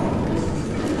him.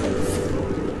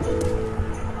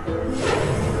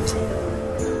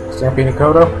 Stampede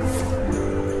Kodo.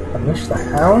 Unleash the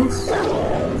Hounds.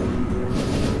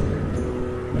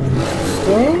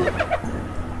 Interesting.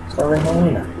 Starving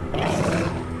Helena.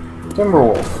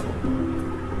 Timberwolf.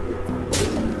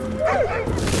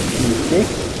 Okay.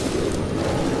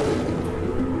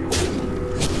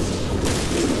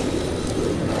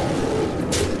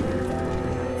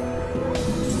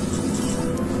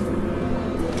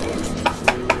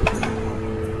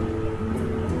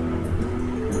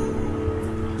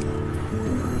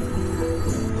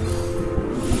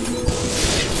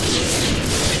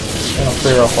 I'll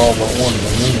clear off all but one of the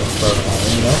Nino starting on,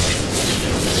 you know?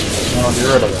 And I'll get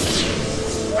rid of it.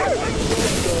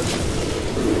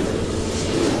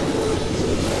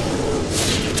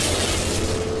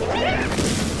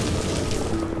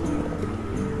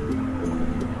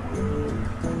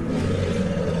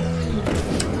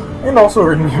 And also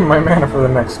renew my mana for the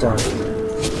next turn.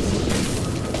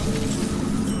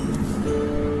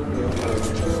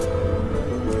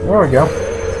 There we go.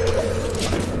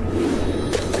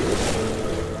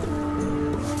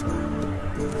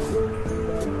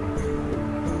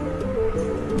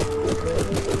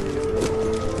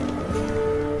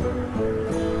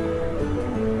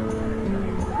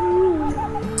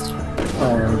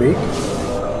 Iron Beak.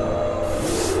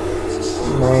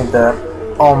 Made that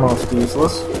almost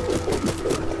useless.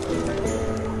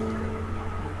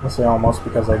 I say almost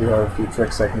because I do have a few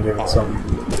tricks I can give it some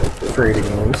trading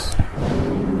use.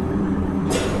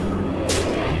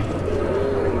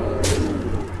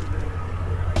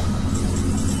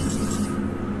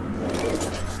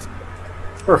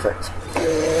 Perfect.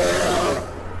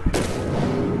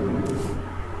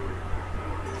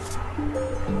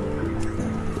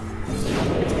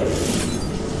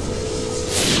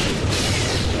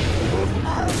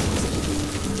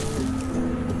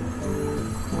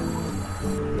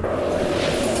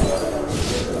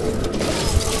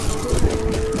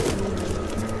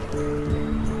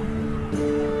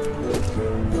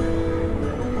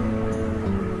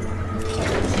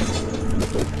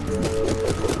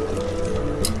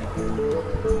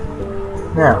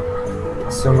 Now,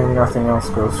 assuming nothing else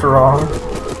goes wrong,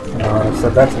 I've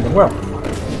said that to me well.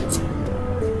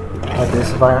 Like this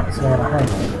Savannah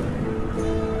Hangman.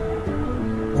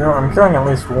 You know, I'm killing at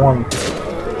least one.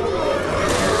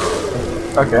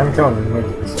 Okay, I'm killing the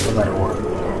minions, no matter what.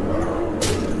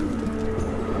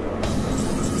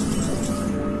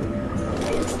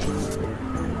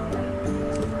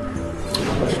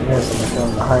 Question is, I'm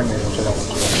killing the Hangman, which I don't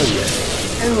want to kill yet.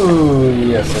 Ooh,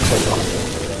 yes, I take off.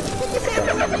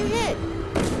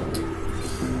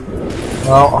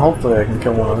 Well, hopefully I can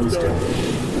kill one of these two.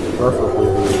 Perfectly.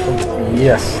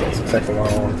 Yes, that's exactly what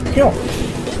I want to kill.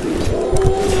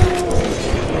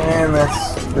 And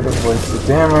that's a bit of wasted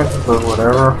damage, but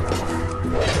whatever.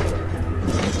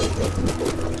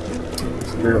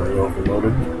 Severely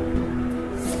overloaded.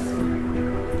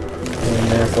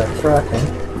 And there's that tracking.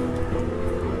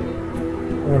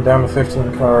 And down to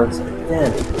 15 cards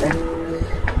again.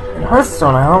 In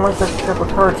Hearthstone, I don't like that type of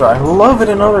card draw. I love it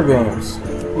in other games.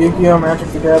 Yu-Gi-Oh!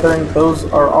 Magic the Gathering, those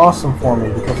are awesome for me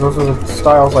because those are the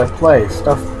styles I play.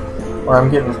 Stuff where I'm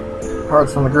getting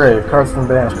cards from the grave, cards from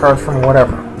banish, cards from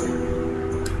whatever.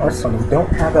 Hearthstone, you don't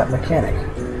have that mechanic.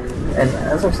 And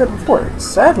as I've said before, it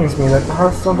saddens me that the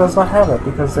Hearthstone does not have it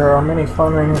because there are many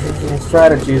fun and interesting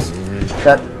strategies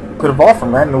that could evolve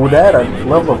from that and would add a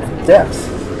level of depth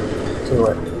to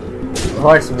it. The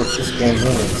likes of which this game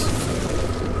needs.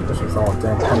 This was all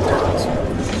damn Huntards.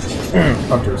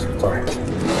 Hunters, sorry.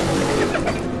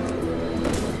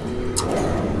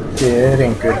 Yeah, it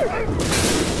ain't good.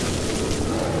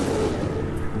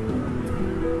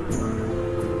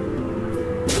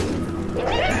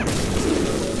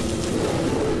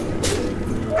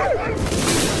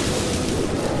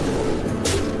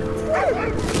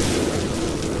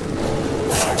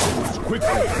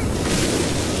 Quickly.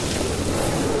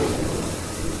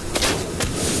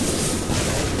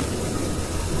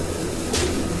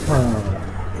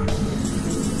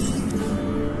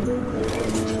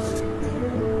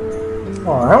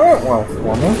 Oh, that went well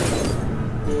for me.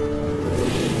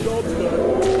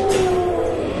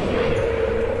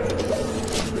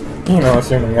 You know,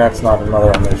 assuming that's not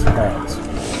another Unleashed Hands.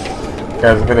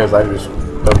 Because if it is, I just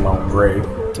dug my own grave.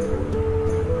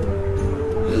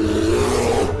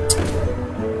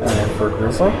 And for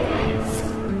Grizzly.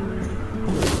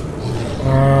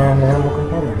 And Animal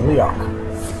Companion, Leok.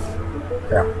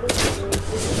 Yeah.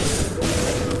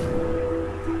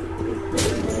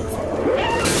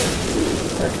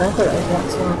 Frankly, I got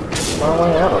my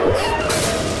way out of this.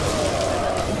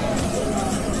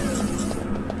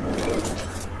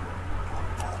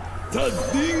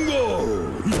 Tadingo!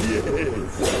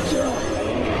 Yes!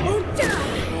 Or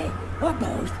die! Or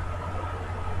both.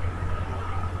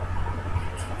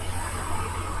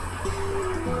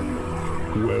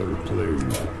 Well played.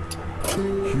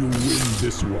 You win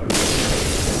this one.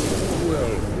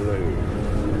 Well played.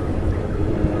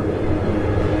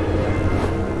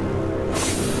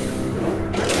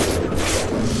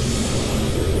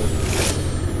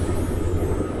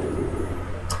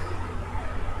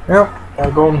 Yep, got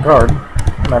a golden card.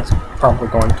 And that's probably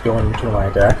going to go into my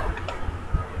deck.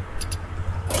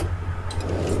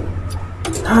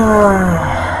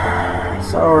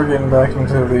 So we're getting back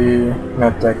into the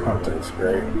net deck hunters,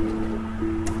 great.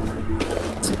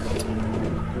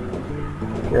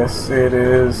 Guess it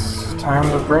is time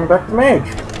to bring back the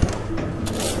mage.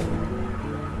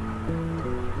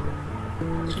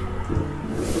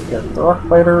 Got the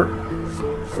Rockbiter.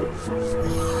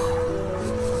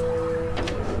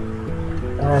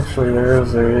 Actually, there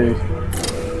is a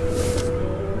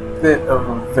bit of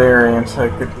a variant I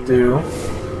could do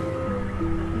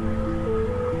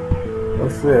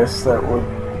with this that would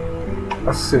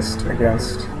assist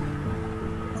against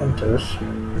hunters.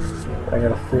 I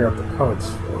gotta figure out the cards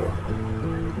for it.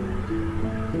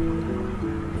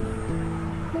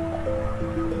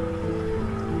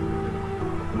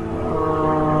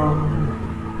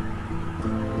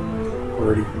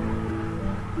 Pretty.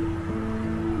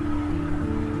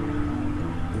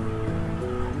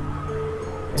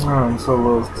 I'm so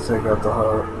loath to take out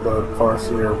the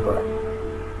Farseer, but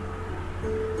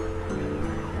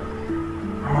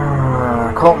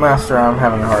Cult Master I'm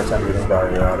having a hard time getting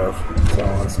value out of, so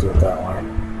let's do it that way.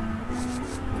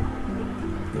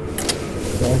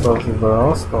 Okay, both of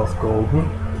those, both golden.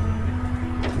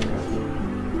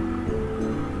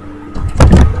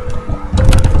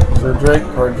 So Drake,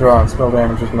 card draw and spell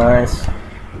damage is nice.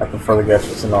 I prefer the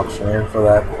Getchus and Auctioneer for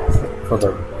that, for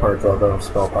the card draw though,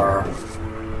 spell power.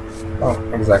 I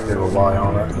don't exactly rely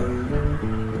on it.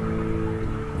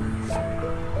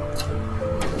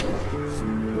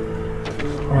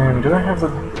 And do I have the...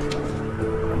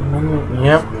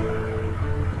 Yep.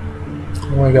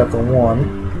 Only got the one.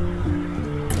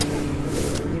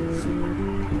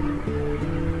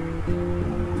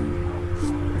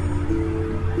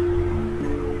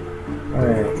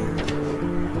 Wait.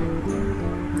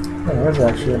 Oh, there's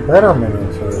actually a better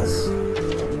minion for this.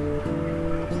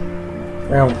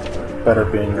 Well, better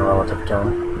being your relative term.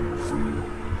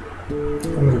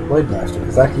 I'm gonna do Blade Master,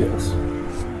 because that heals.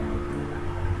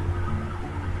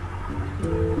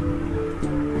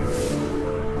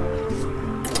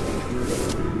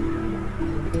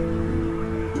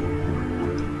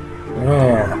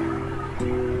 Yeah.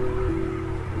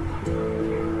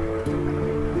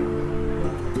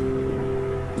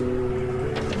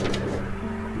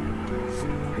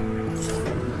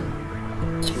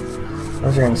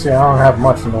 As you can see, I don't have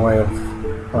much in the way of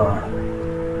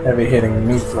heavy-hitting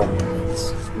neutral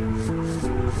minions.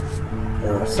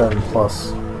 There are 7+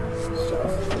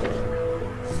 stuff.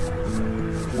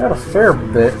 Got a fair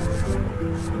bit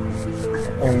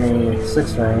in the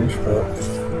 6 range, but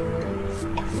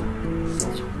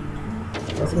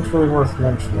nothing's really worth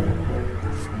mentioning.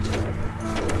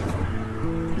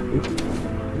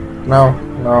 No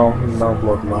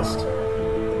bloodlust.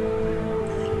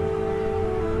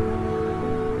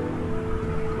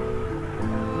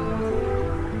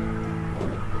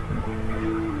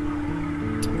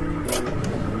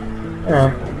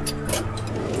 Yeah.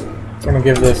 Gonna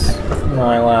give this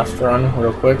my last run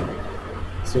real quick.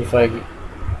 See if I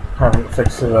haven't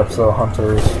fixed it up so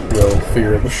hunters will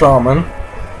fear the shaman.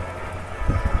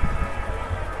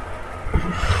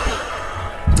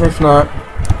 If not,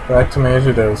 back to mage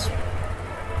it is.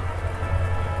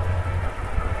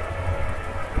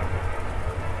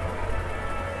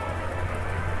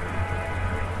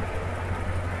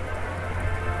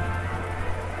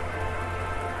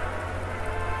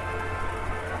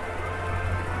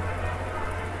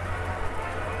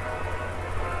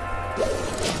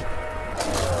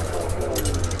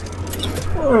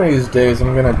 One of these days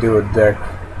I'm gonna do a deck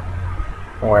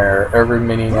where every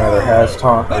minion either has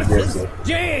taunt or gives it.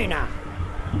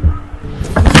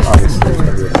 Obviously there's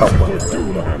gonna be a couple of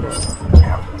them that don't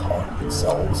have taunt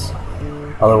themselves.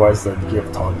 Otherwise the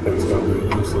gift taunt is gonna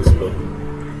be useless, but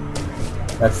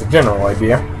that's the general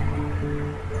idea.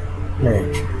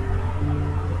 Mage.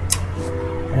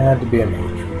 It had to be a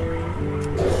mage.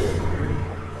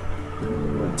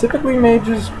 Typically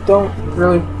mages don't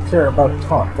really care about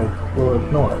taunt, they will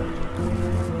ignore it.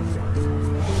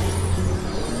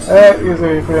 That is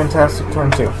a fantastic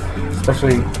turn too.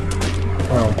 Especially,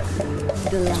 well,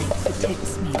 The light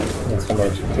protects me. against a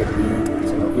mage could be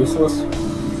somewhat useless.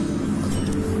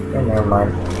 Oh, never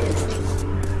mind.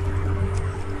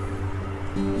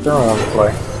 Don't want to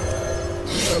play.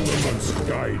 Elements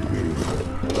guide me.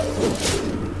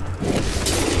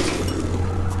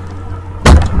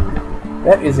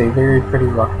 That is a very pretty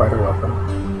rock fighter weapon.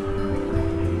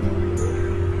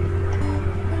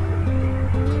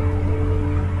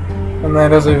 And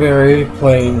that is a very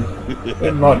plain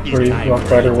and not pretty rock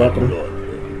fighter weapon.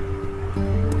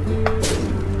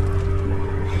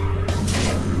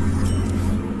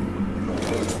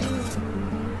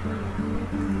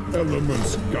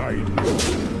 Elements guide me.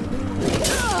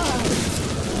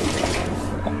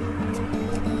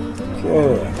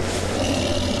 Okay.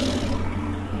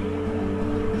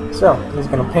 So, he's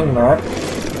gonna ping that.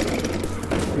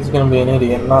 He's gonna be an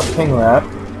idiot and not ping that.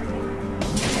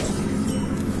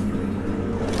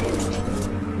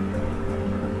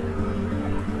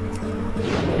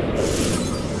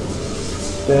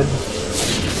 Dead.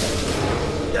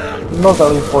 No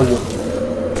value for you.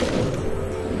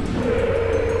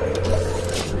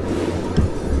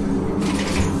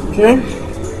 Okay.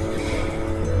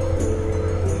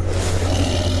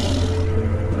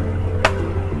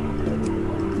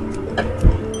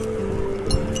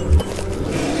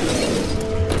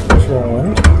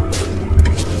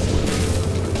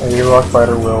 A rock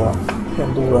fighter will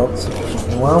handle that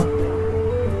sufficiently well.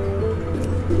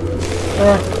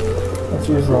 Let's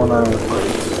use the one I would play.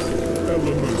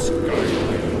 Elements guide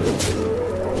me.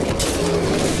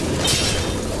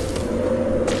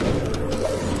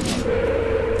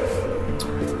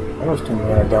 I was doing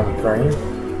that down the drain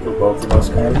for both of us,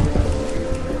 kind of.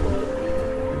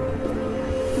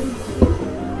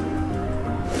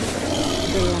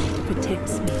 The light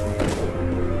protects me.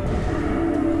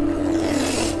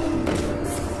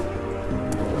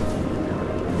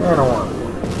 I don't want it.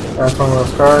 That's one of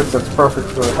those cards that's perfect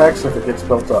for the hex if it gets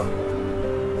built up.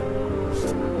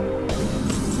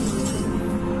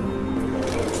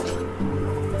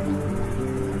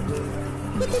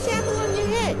 Put this apple on your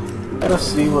head. Let us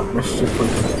see what mischief we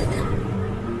can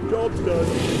make. Job's done.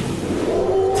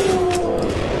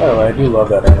 By the way, I do love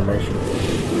that animation.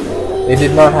 They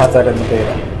did not have that in the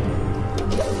beta.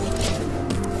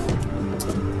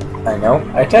 I know,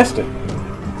 I tested.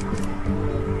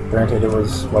 Granted, it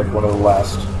was like one of the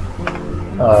last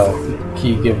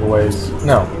key giveaways.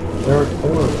 No, there were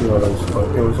a few others, but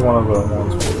it was one of the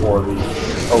ones before the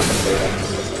open beta.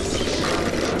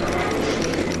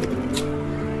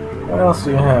 What else do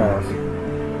you have?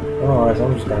 Otherwise,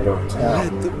 I'm just gonna go to town.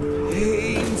 Let the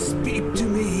pain speak to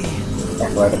me.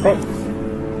 And light a paint.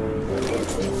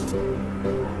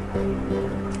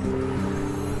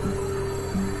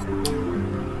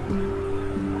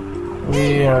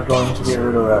 We are going to get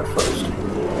rid of that first.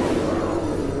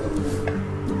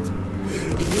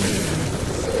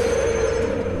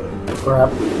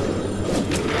 Crap.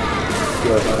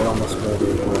 Good, I almost made it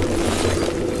work.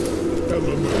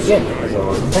 Again, because I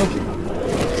wasn't thinking.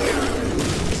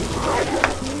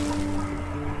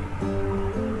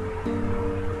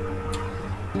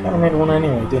 Kinda made one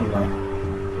anyway, didn't I?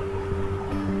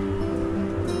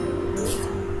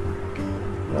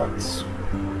 That's...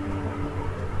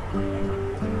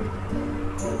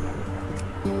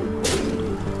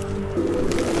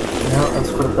 Now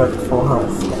let's put it back to full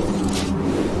health.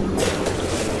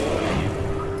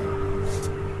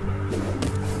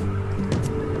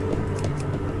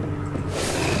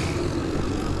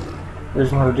 The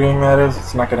reason we're doing that is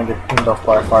it's not going to get pinned off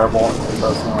by a fireball. It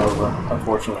does, however,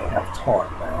 unfortunately have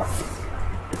taunt now.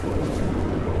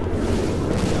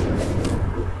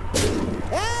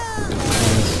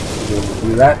 And be able to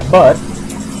do that, but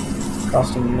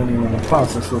costing minimum in the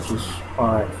process, which is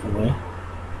alright for me.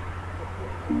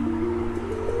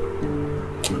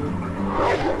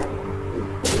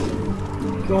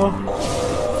 Okay.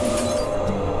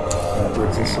 That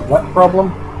brings us a wet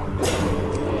problem.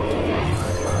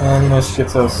 And this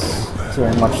gets us to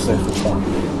a much safer point.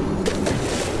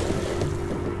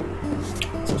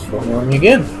 Just for warning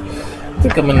again.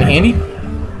 Could come in handy.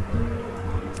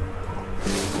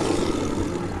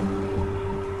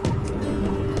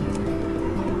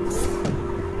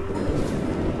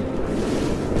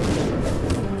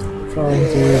 Trying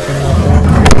to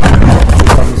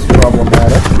becomes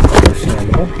problematic,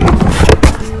 understandable.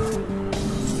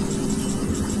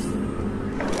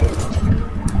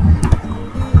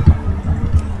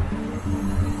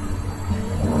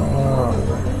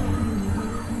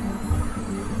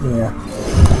 Yeah,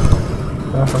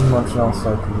 nothing much else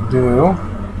I can do.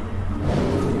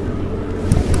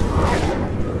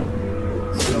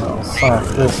 So I'll sack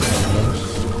this one.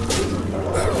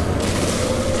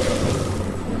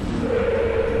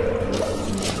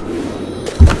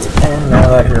 And now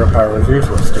that hero power is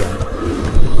useless to him.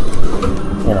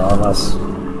 You know, unless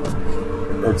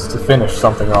it's to finish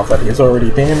something off that he's already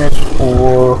damaged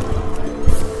or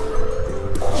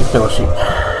to kill a sheep.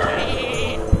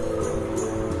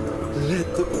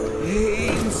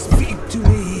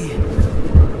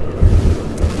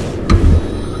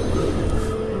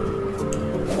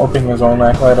 Opening his own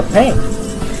acolyte of pain.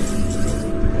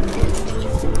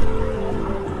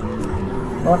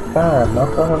 Not bad,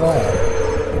 not bad at all.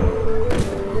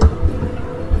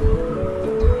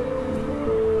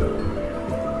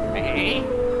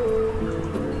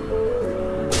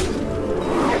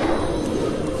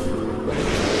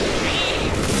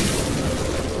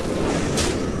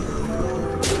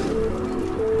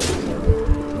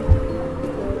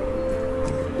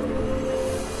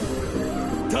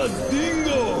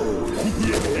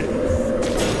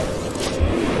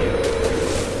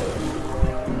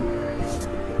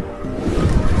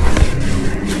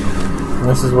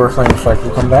 This is where Flame Strike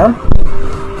will come down.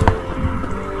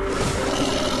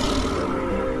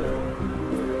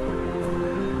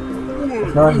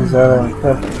 If not, he's either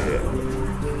incredibly...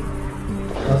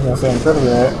 I was gonna say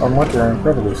incredibly unlucky or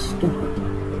incredibly stupid.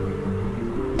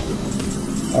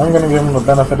 I'm gonna give him the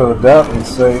benefit of the doubt and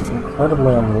say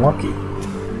incredibly unlucky.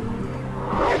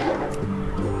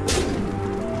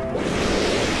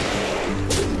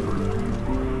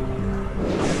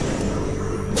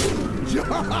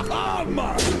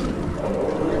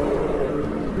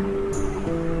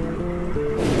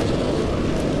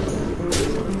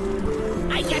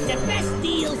 I got the best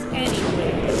deals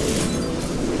anywhere.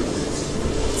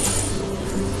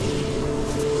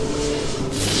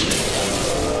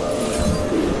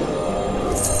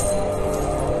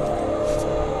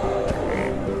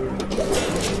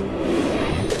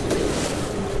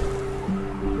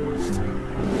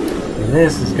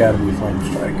 This has got to be Flame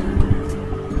Strike.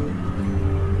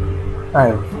 I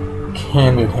have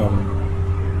handed him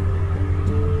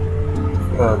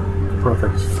a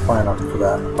perfect lineup for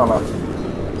that on a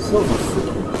silver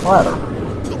freaking platter.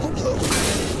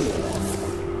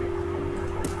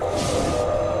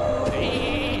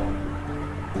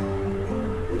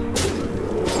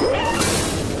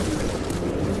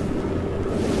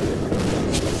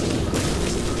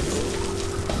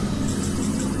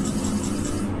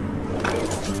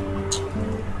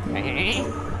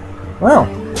 Well,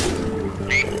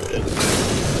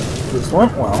 this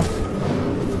went well.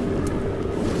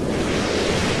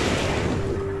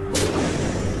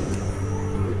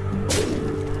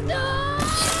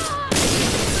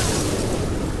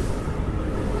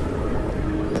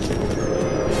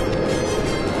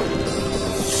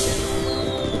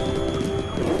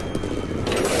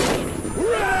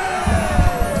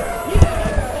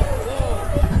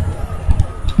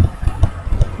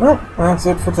 Well, that's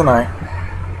it for tonight.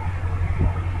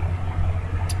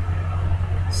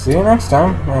 See you next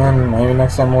time, and maybe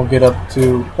next time we'll get up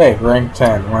to, hey, rank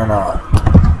 10, why not?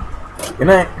 Good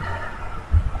night.